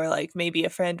friend, or like maybe a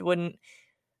friend wouldn't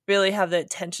really have the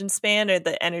attention span or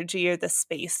the energy or the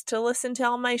space to listen to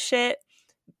all my shit.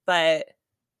 but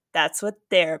that's what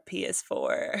therapy is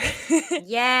for.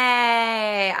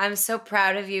 Yay! I'm so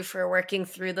proud of you for working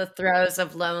through the throes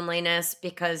of loneliness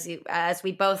because, as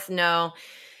we both know,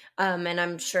 and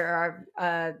I'm sure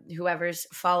whoever's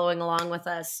following along with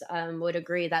us would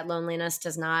agree that loneliness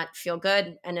does not feel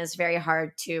good and is very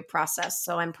hard to process.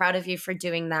 So I'm proud of you for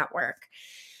doing that work.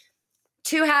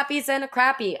 Two happies and a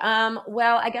crappy.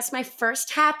 Well, I guess my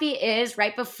first happy is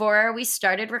right before we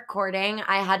started recording,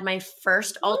 I had my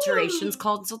first alterations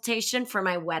consultation for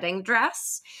my wedding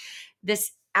dress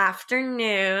this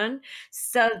afternoon.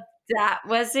 So that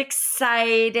was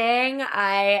exciting.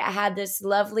 I had this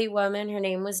lovely woman. Her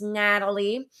name was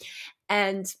Natalie.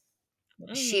 And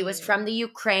she was from the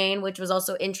Ukraine, which was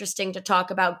also interesting to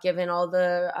talk about given all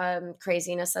the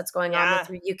craziness that's going on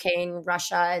with Ukraine,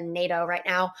 Russia, and NATO right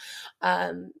now.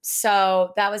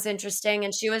 So that was interesting.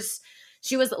 And she was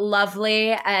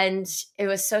lovely, and it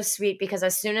was so sweet because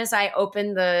as soon as I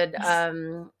opened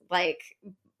the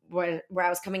where I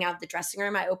was coming out of the dressing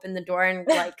room, I opened the door and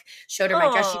showed her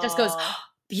my dress. She just goes,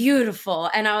 beautiful.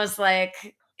 And I was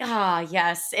like,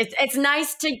 yes. It's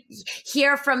nice to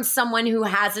hear from someone who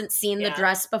hasn't seen the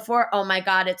dress before. Oh my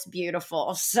God, it's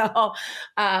beautiful. So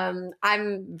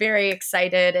I'm very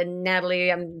excited. And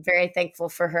Natalie, I'm very thankful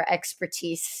for her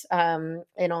expertise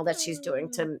in all that she's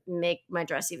doing to make my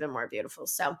dress even more beautiful.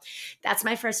 So that's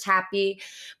my first happy.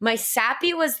 My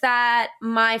sappy was that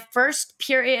my first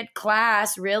period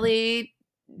class really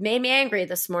made me angry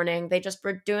this morning. They just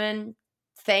were doing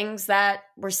things that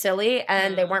were silly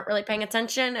and they weren't really paying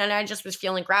attention, and I just was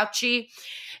feeling grouchy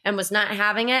and was not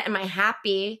having it. And my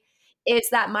happy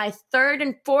is that my third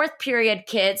and fourth period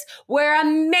kids were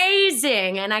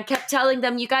amazing, and I kept telling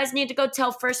them, you guys need to go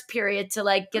tell first period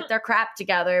to get their crap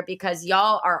together because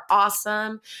y'all are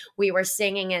awesome. We were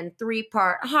singing in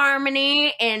 3-part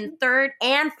harmony in third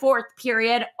and fourth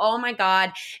period. Oh my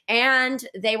God. And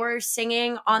they were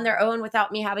singing on their own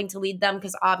without me having to lead them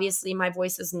because obviously my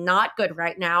voice is not good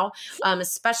right now,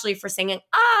 especially for singing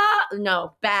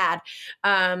no, bad.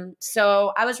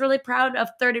 So I was really proud of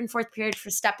third and fourth period for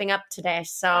stepping up today.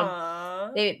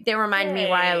 So they remind me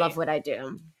why I love what I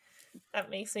do. That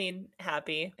makes me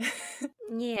happy.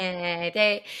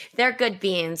 Yeah, they're good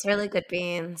beans, really good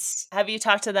beans. Have you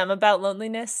talked to them about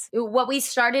loneliness? What we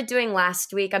started doing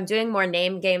last week, I'm doing more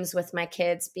name games with my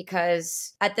kids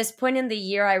because at this point in the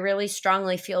year, I really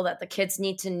strongly feel that the kids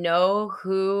need to know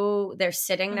who they're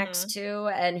sitting next to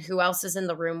and who else is in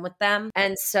the room with them.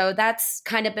 And so that's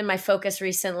kind of been my focus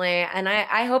recently. And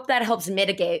I hope that helps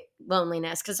mitigate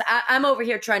loneliness because I'm over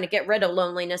here trying to get rid of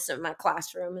loneliness in my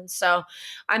classroom. And so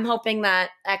I'm hoping that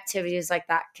activities like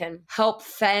that can help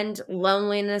fend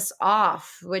loneliness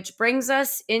off, which brings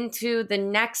us into the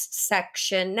next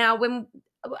section. Now, when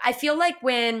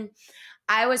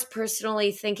I was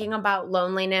personally thinking about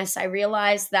loneliness, I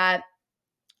realized that,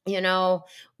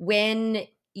 when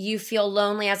you feel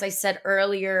lonely, as I said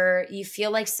earlier, you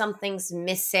feel like something's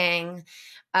missing.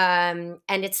 And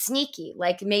it's sneaky.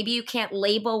 Like maybe you can't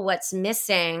label what's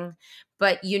missing,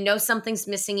 but something's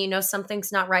missing,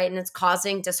 something's not right, and it's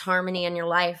causing disharmony in your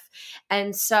life.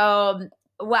 And so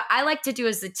what I like to do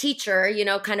as the teacher,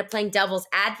 kind of playing devil's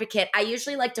advocate, I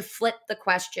usually like to flip the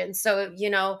question. So,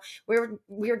 we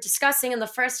were discussing in the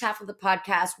first half of the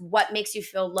podcast, what makes you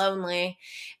feel lonely?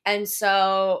 And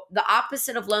so the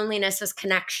opposite of loneliness is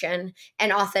connection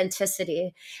and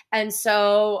authenticity. And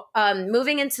so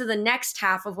moving into the next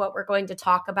half of what we're going to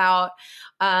talk about,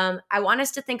 I want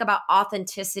us to think about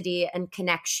authenticity and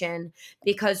connection,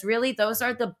 because really those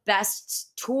are the best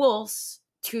tools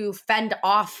to fend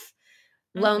off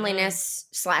loneliness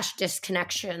 /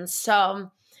 disconnection.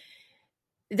 So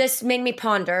this made me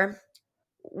ponder,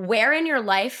 where in your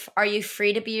life are you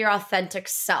free to be your authentic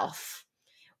self?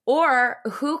 Or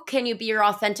who can you be your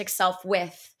authentic self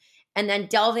with? And then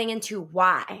delving into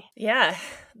why. Yeah,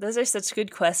 those are such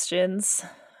good questions.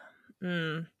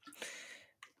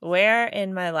 Where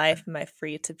in my life am I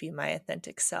free to be my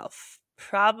authentic self?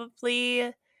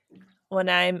 Probably when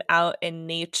I'm out in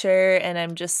nature and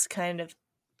I'm just kind of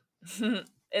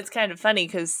it's kind of funny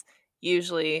because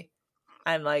usually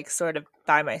I'm sort of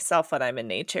by myself when I'm in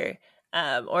nature,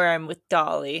 or I'm with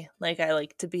Dolly. I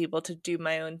like to be able to do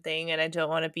my own thing, and I don't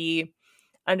want to be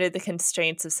under the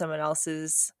constraints of someone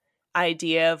else's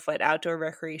idea of what outdoor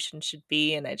recreation should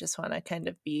be. And I just want to kind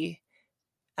of be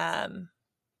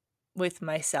with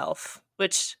myself,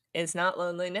 which is not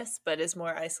loneliness, but is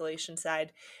more isolation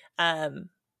side.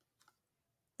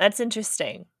 That's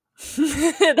interesting.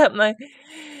 Solitude,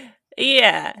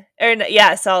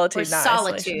 not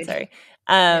isolation. Sorry.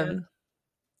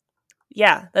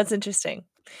 Yeah, that's interesting.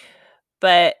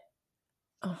 But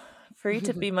free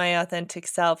to be my authentic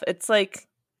self. It's like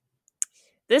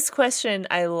this question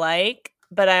I like,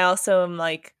 but I also am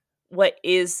like, what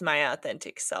is my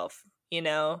authentic self? You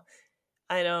know,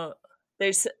 I don't.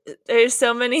 There's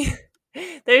so many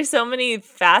there's so many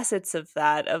facets of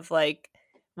that of like,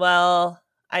 well,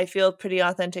 I feel pretty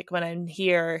authentic when I'm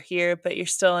here, but you're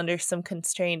still under some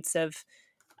constraints of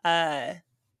uh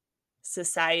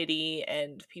society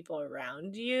and people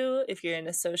around you if you're in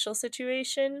a social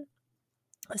situation.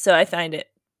 So I find it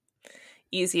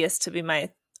easiest to be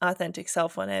my authentic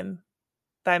self when I'm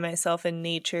by myself in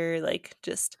nature, like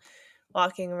just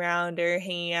walking around or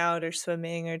hanging out or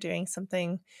swimming or doing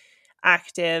something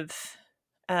active,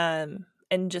 and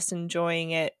just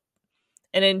enjoying it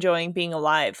and enjoying being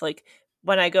alive. Like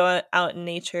when I go out in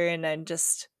nature and I'm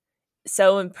just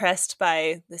so impressed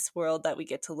by this world that we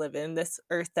get to live in, this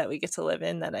earth that we get to live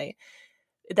in,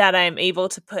 that I'm able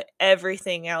to put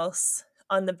everything else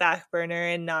on the back burner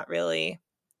and not really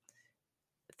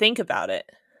think about it,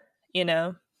 you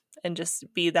know, and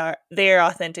just be there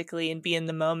authentically and be in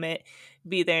the moment,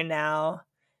 be there now.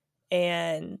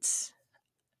 And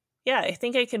yeah, I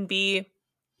think I can be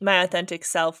my authentic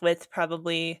self with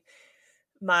probably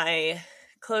my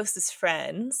closest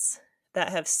friends that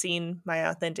have seen my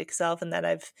authentic self and that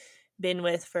I've been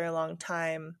with for a long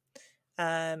time.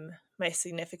 My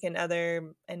significant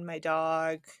other and my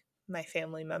dog, my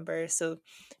family members. So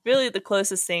really the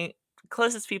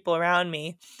closest people around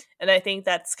me. And I think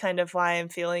that's kind of why I'm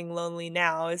feeling lonely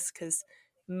now, is because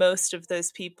most of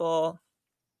those people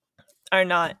are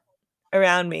not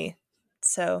around me.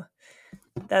 So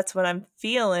that's what I'm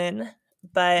feeling.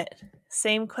 But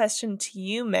same question to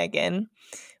you, Megan.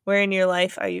 Where in your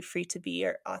life are you free to be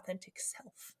your authentic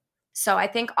self? So I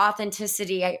think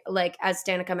authenticity, like as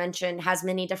Danica mentioned, has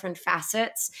many different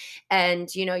facets,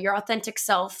 and your authentic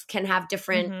self can have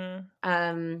different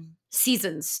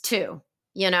seasons too.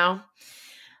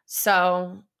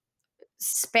 So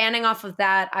spanning off of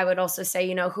that, I would also say,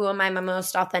 who am I my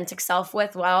most authentic self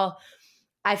with? Well,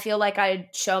 I feel like I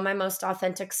show my most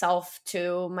authentic self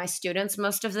to my students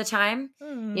most of the time.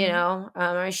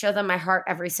 I show them my heart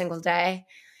every single day.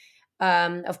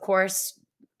 Of course,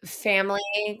 family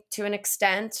to an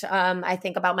extent. I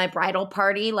think about my bridal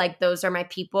party. Like, those are my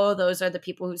people. Those are the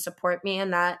people who support me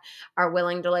and that are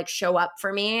willing to like show up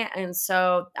for me. And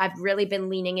so I've really been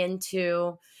leaning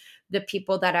into the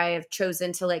people that I have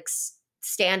chosen to like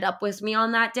stand up with me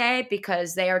on that day,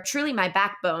 because they are truly my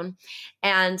backbone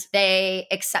and they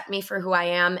accept me for who I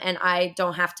am. And I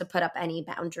don't have to put up any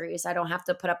boundaries. I don't have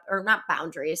to put up, or not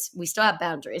boundaries. We still have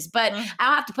boundaries, but I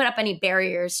don't have to put up any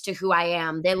barriers to who I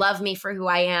am. They love me for who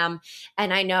I am.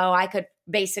 And I know I could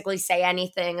basically say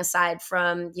anything aside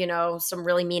from, some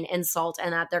really mean insult,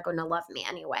 and that they're going to love me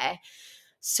anyway.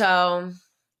 So,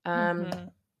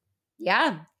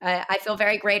 yeah, I feel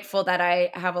very grateful that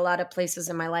I have a lot of places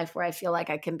in my life where I feel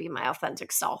like I can be my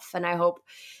authentic self. And I hope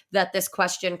that this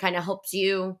question kind of helps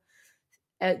you,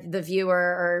 the viewer,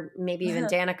 or maybe even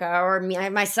Danica or me,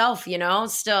 myself,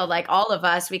 still, like all of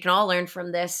us, we can all learn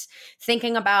from this,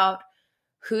 thinking about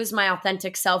who's my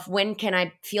authentic self. When can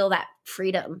I feel that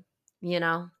freedom,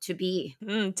 to be?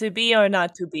 To be or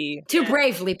not to be. To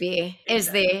bravely be is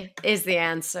the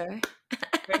answer.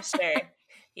 For sure.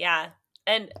 Yeah.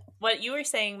 And what you were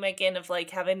saying, Megan, of like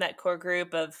having that core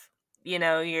group of,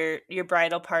 your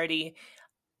bridal party.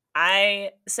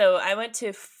 I went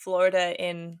to Florida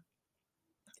in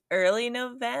early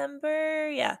November.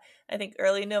 Yeah, I think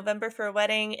early November for a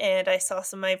wedding, and I saw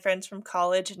some of my friends from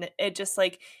college, and it just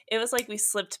like it was like we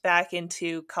slipped back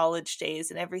into college days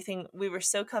and everything. We were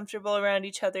so comfortable around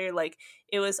each other. Like,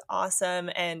 it was awesome.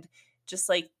 And just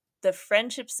like the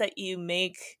friendships that you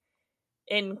make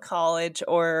in college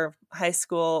or high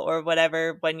school or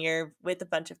whatever, when you're with a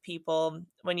bunch of people,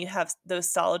 when you have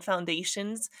those solid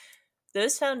foundations,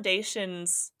 those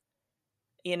foundations,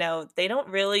 they don't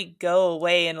really go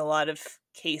away in a lot of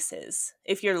cases.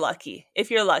 If you're lucky, I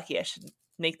should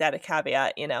make that a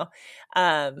caveat,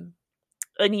 and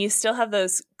you still have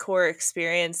those core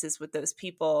experiences with those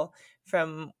people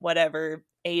from whatever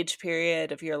age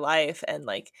period of your life. And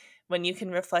like, when you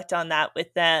can reflect on that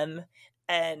with them,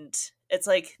 and it's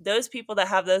like those people that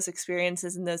have those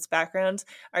experiences and those backgrounds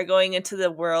are going into the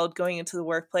world, going into the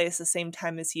workplace the same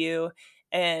time as you,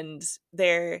 and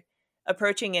they're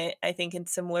approaching it, I think, in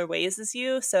similar ways as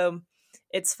you. So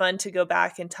it's fun to go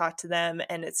back and talk to them,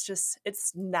 and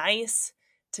it's nice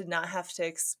to not have to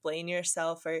explain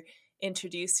yourself or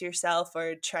introduce yourself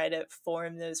or try to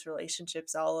form those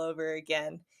relationships all over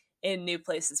again in new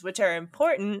places, which are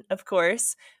important, of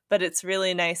course, but it's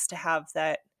really nice to have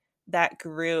that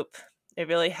group. It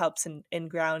really helps in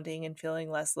grounding and feeling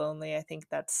less lonely. I think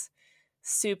that's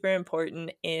super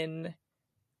important in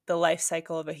the life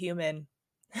cycle of a human.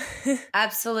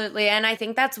 Absolutely. And I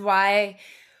think that's why,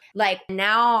 like,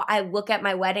 now I look at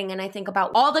my wedding and I think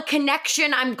about all the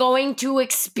connection I'm going to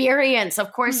experience,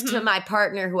 of course, to my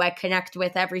partner who I connect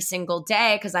with every single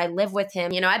day because I live with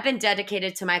him. You know, I've been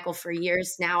dedicated to Michael for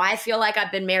years now. I feel like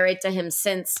I've been married to him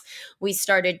since we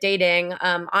started dating.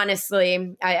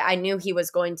 Honestly, I knew he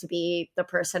was going to be the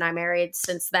person I married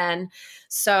since then.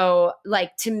 So,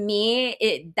 like, to me,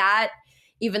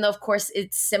 even though of course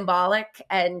it's symbolic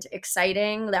and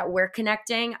exciting that we're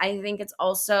connecting, I think it's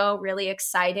also really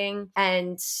exciting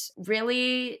and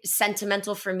really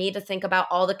sentimental for me to think about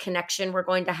all the connection we're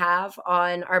going to have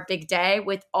on our big day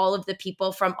with all of the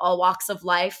people from all walks of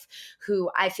life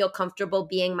who I feel comfortable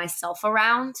being myself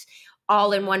around,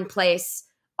 all in one place,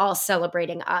 all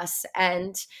celebrating us.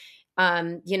 And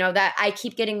you know, that I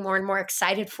keep getting more and more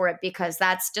excited for it because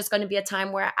that's just going to be a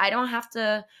time where I don't have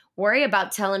to worry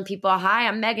about telling people, hi,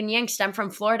 I'm Megan Yingst, I'm from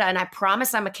Florida, and I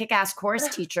promise I'm a kick-ass chorus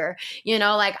teacher. You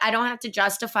know, like, I don't have to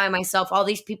justify myself. All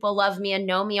these people love me and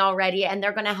know me already, and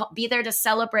they're going to be there to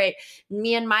celebrate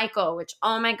me and Michael, which,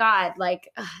 oh my God, like,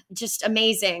 just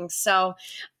amazing. So,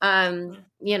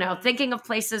 you know, thinking of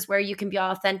places where you can be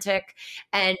authentic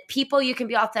and people you can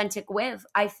be authentic with,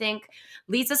 I think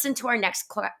leads us into our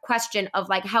next question of,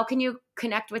 like, how can you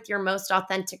connect with your most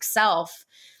authentic self?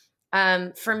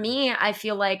 For me, I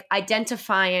feel like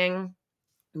identifying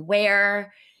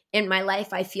where in my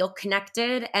life I feel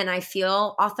connected and I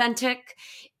feel authentic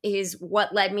is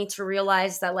what led me to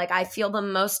realize that, like, I feel the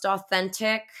most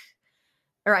authentic,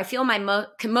 or I feel my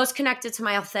most connected to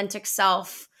my authentic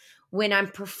self when I'm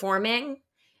performing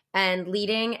and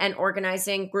leading and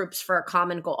organizing groups for a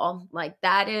common goal. Like,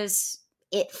 that is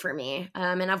it for me.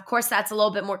 And of course, that's a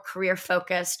little bit more career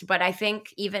focused, but I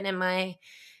think even in my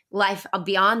life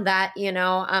beyond that, you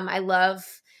know, I love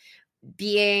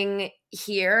being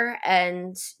here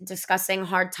and discussing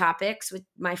hard topics with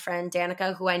my friend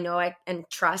Danica, who I know I and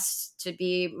trust to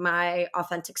be my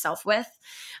authentic self with.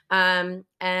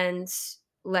 And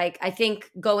like, I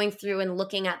think going through and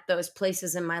looking at those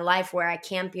places in my life where I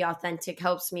can't be authentic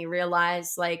helps me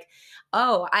realize, like,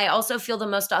 oh, I also feel the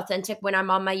most authentic when I'm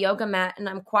on my yoga mat and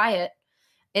I'm quiet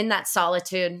in that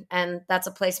solitude. And that's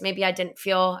a place maybe I didn't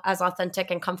feel as authentic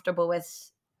and comfortable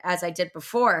with as I did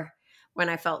before when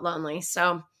I felt lonely.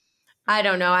 So I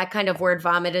don't know. I kind of word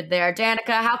vomited there.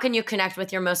 Danica, how can you connect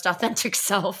with your most authentic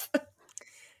self?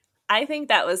 I think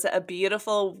that was a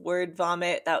beautiful word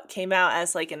vomit that came out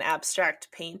as like an abstract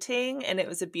painting, and it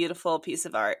was a beautiful piece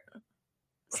of art.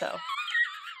 So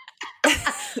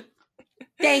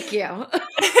thank you.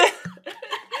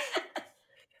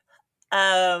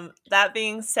 That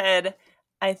being said,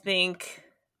 I think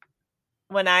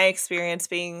when I experience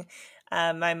being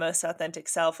my most authentic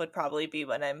self would probably be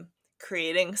when I'm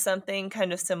creating something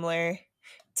kind of similar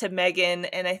to Megan.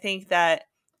 And I think that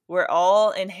we're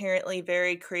all inherently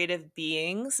very creative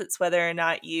beings. It's whether or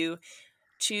not you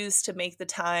choose to make the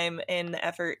time and the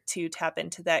effort to tap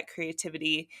into that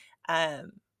creativity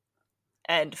and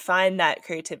find that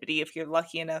creativity. If you're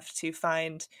lucky enough to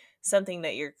find something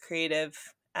that you're creative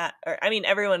at, or I mean,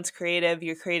 everyone's creative.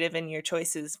 You're creative in your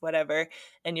choices, whatever,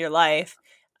 in your life.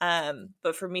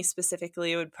 But for me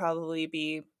specifically, it would probably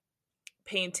be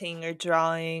painting or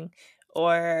drawing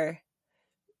or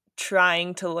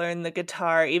trying to learn the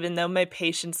guitar, even though my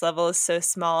patience level is so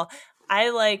small. I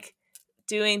like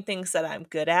doing things that I'm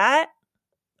good at,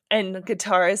 and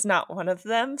guitar is not one of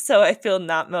them, so I feel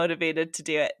not motivated to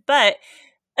do it. But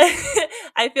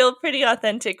I feel pretty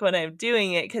authentic when I'm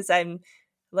doing it because I'm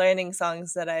learning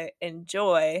songs that I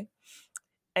enjoy.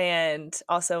 And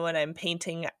also when I'm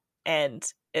painting and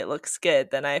it looks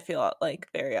good, then I feel like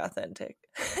very authentic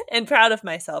and proud of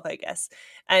myself, I guess.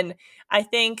 And I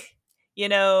think, you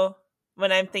know,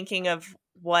 when I'm thinking of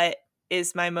what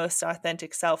is my most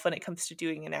authentic self when it comes to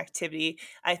doing an activity,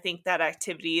 I think that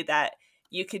activity that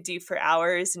you could do for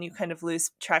hours and you kind of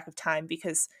lose track of time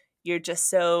because you're just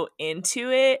so into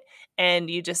it and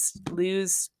you just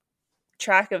lose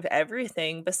track of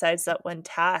everything besides that one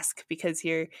task because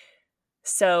you're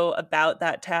so about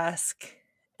that task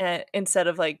instead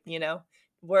of, like, you know,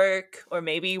 work. Or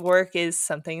maybe work is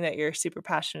something that you're super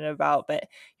passionate about, but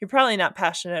you're probably not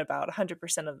passionate about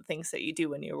 100% of the things that you do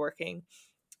when you're working.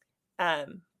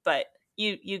 But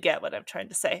you get what I'm trying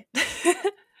to say.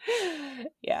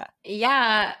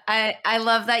 Yeah, I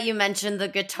love that you mentioned the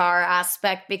guitar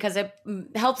aspect because it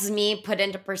helps me put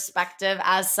into perspective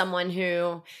as someone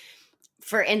who,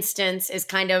 for instance, is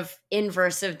kind of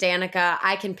inverse of Danica.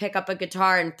 I can pick up a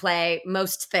guitar and play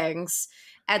most things.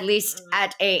 at least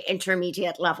at a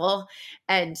intermediate level,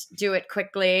 and do it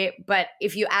quickly. But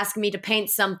if you ask me to paint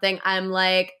something, I'm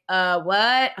like,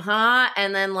 what? Huh?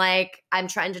 And then like I'm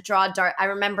trying to draw dark. I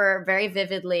remember very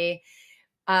vividly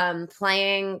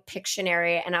playing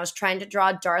Pictionary, and I was trying to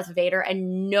draw Darth Vader,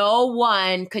 and no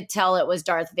one could tell it was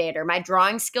Darth Vader. My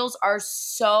drawing skills are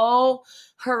so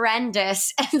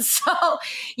horrendous. And so,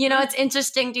 it's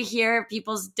interesting to hear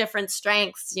people's different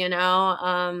strengths,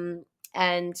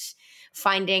 and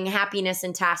finding happiness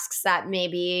in tasks that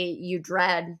maybe you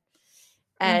dread.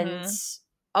 And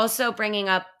also bringing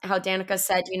up how Danica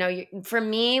said, for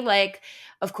me, like,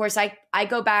 of course, I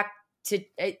go back to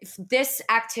this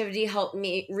activity helped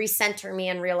me recenter me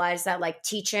and realize that like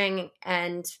teaching,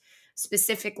 and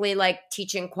specifically like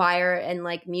teaching choir and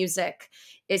like music,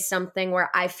 is something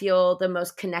where I feel the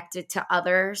most connected to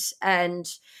others, and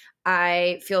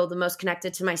I feel the most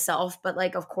connected to myself. But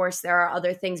like, of course, there are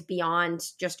other things beyond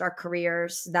just our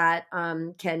careers that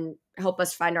can help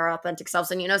us find our authentic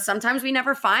selves. And, sometimes we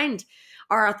never find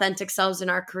our authentic selves in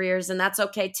our careers, and that's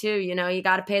okay too. You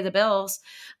got to pay the bills.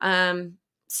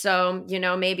 So,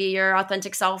 maybe your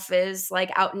authentic self is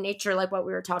like out in nature, like what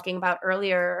we were talking about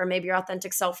earlier, or maybe your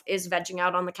authentic self is vegging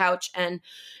out on the couch and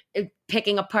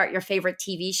picking apart your favorite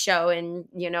TV show, and,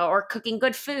 or cooking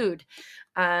good food.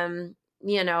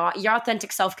 Your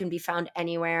authentic self can be found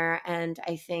anywhere. And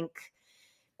I think,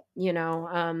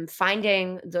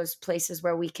 finding those places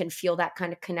where we can feel that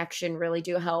kind of connection really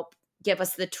do help give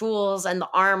us the tools and the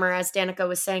armor, as Danica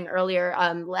was saying earlier,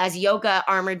 as yoga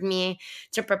armored me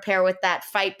to prepare with that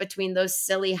fight between those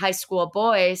silly high school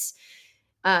boys.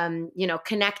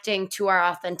 Connecting to our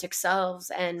authentic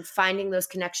selves and finding those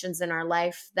connections in our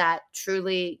life that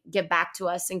truly give back to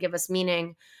us and give us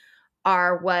meaning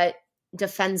are what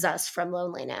defends us from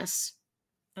loneliness.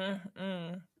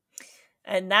 Mm-hmm.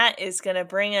 And that is going to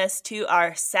bring us to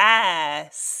our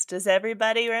sass. Does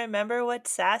everybody remember what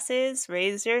sass is?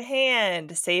 Raise your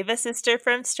hand. Save a sister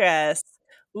from stress.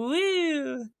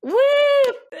 Woo! Woo!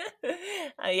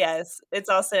 Yes, it's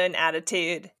also an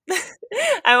attitude.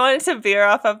 I wanted to veer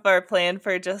off of our plan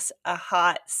for just a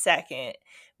hot second,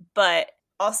 but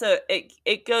also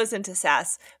it goes into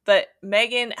sass. But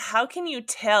Megan, how can you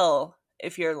tell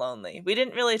if you're lonely? We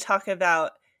didn't really talk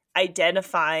about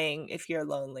identifying if you're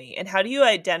lonely, and how do you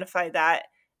identify that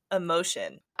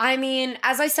emotion? I mean,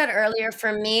 as I said earlier,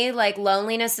 for me, like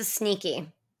loneliness is sneaky.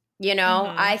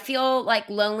 I feel like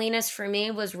loneliness for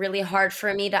me was really hard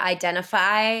for me to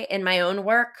identify in my own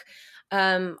work,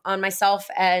 on myself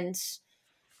and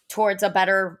towards a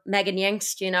better Megan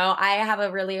Yingst. I had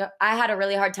a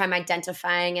really hard time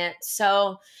identifying it.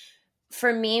 So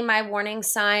for me, my warning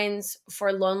signs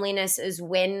for loneliness is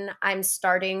when I'm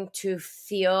starting to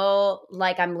feel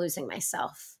like I'm losing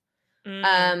myself.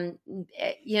 For me,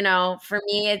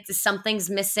 it's something's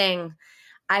missing.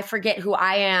 I forget who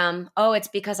I am. Oh, it's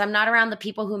because I'm not around the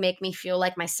people who make me feel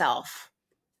like myself.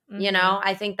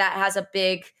 I think that has a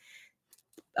big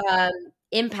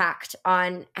impact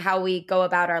on how we go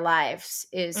about our lives,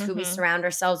 is who we surround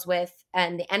ourselves with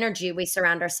and the energy we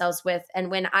surround ourselves with. And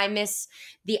when I miss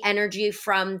the energy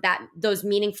from those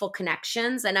meaningful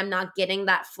connections, and I'm not getting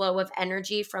that flow of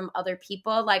energy from other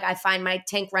people, like I find my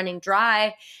tank running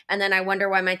dry, and then I wonder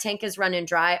why my tank is running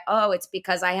dry. Oh, it's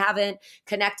because I haven't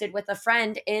connected with a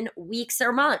friend in weeks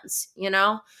or months,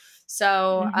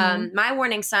 So my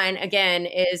warning sign again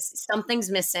is something's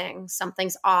missing,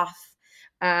 something's off.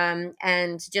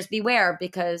 And just beware,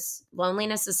 because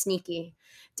loneliness is sneaky.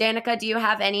 Danica, do you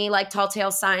have any like tall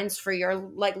tale signs for your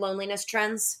like loneliness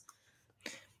trends?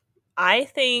 I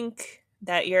think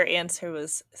that your answer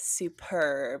was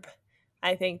superb.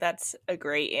 I think that's a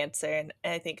great answer, and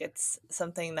I think it's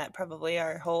something that probably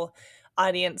our whole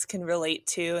audience can relate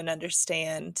to and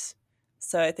understand.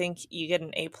 So I think you get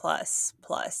an A++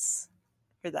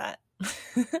 for that.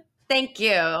 Thank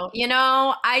you.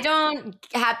 I don't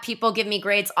have people give me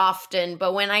grades often,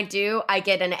 but when I do, I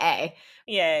get an A.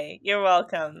 Yay, you're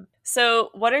welcome. So,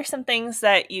 what are some things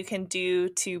that you can do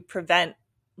to prevent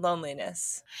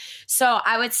loneliness? So,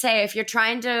 I would say if you're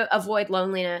trying to avoid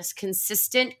loneliness,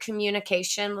 consistent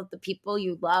communication with the people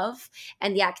you love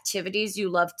and the activities you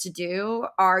love to do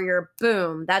are your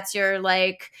boom. That's your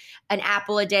like an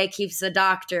apple a day keeps the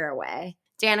doctor away.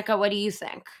 Danica, what do you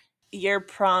think? Your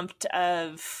prompt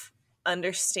of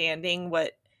understanding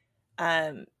what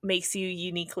makes you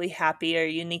uniquely happy or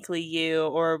uniquely you,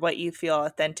 or what you feel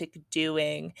authentic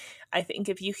doing. I think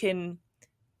if you can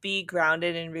be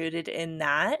grounded and rooted in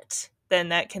that, then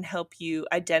that can help you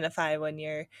identify when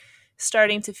you're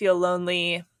starting to feel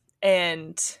lonely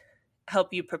and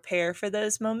help you prepare for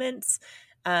those moments.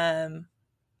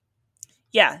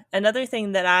 Yeah, another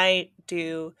thing that I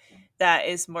do that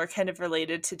is more kind of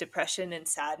related to depression and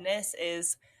sadness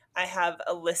is I have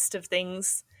a list of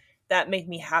things that make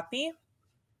me happy,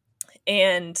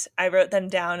 and I wrote them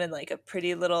down in like a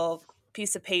pretty little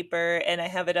piece of paper, and I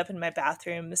have it up in my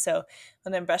bathroom, so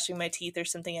when I'm brushing my teeth or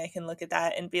something I can look at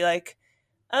that and be like,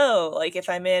 oh, like if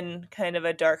I'm in kind of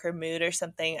a darker mood or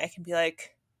something, I can be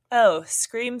like, oh,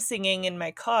 scream singing in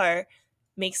my car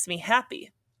makes me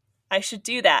happy. I should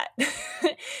do that.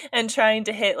 And trying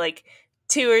to hit like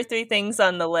 2 or 3 things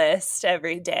on the list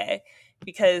every day,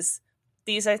 because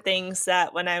these are things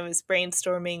that when I was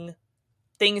brainstorming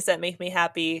things that make me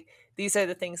happy, these are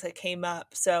the things that came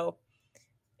up. So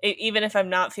even if I'm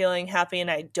not feeling happy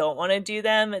and I don't want to do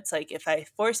them, it's like if I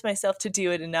force myself to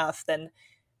do it enough, then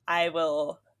I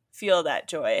will feel that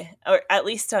joy, or at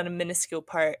least on a minuscule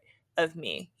part of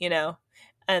me, you know?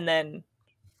 And then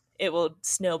it will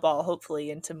snowball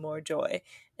hopefully into more joy.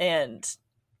 And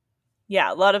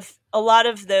yeah, a lot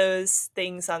of those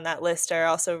things on that list are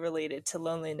also related to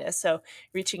loneliness. So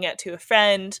reaching out to a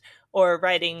friend or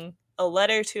writing a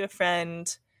letter to a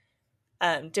friend,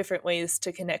 different ways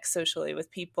to connect socially with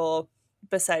people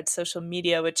besides social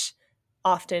media, which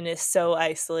often is so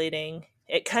isolating.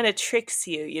 It kind of tricks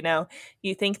you, you know?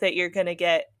 You think that you're going to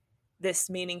get this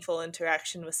meaningful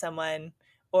interaction with someone,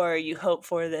 or you hope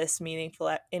for this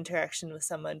meaningful interaction with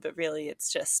someone, but really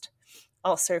it's just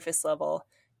all surface level.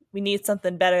 We need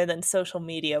something better than social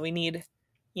media. We need,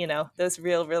 those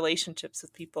real relationships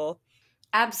with people.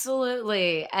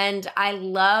 Absolutely. And I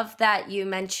love that you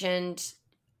mentioned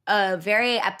a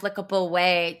very applicable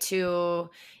way to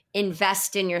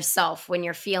invest in yourself when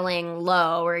you're feeling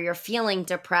low or you're feeling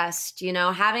depressed.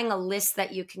 Having a list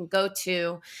that you can go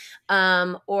to,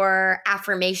 or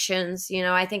affirmations.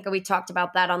 I think we talked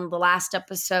about that on the last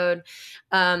episode.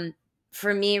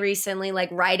 For me recently,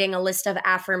 like writing a list of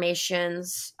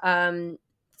affirmations,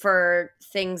 for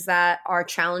things that are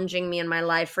challenging me in my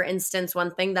life. For instance,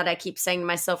 one thing that I keep saying to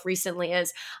myself recently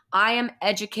is, I am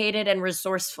educated and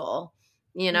resourceful,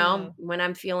 when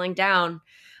I'm feeling down.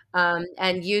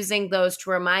 And using those to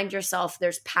remind yourself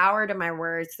there's power to my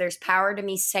words, there's power to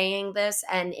me saying this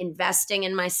and investing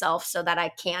in myself so that I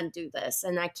can do this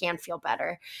and I can feel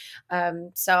better.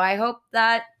 So I hope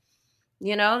that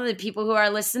the people who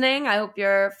are listening, I hope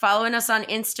you're following us on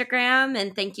Instagram,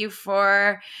 and thank you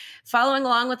for following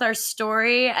along with our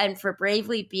story and for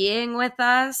bravely being with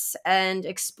us and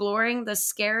exploring the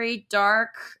scary,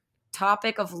 dark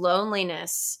topic of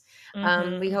loneliness.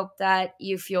 We hope that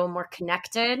you feel more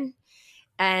connected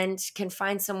and can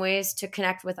find some ways to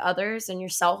connect with others and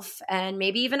yourself and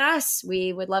maybe even us.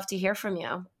 We would love to hear from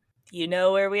you. You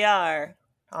know where we are,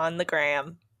 on the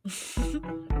gram.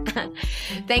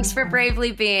 Thanks for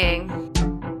bravely being.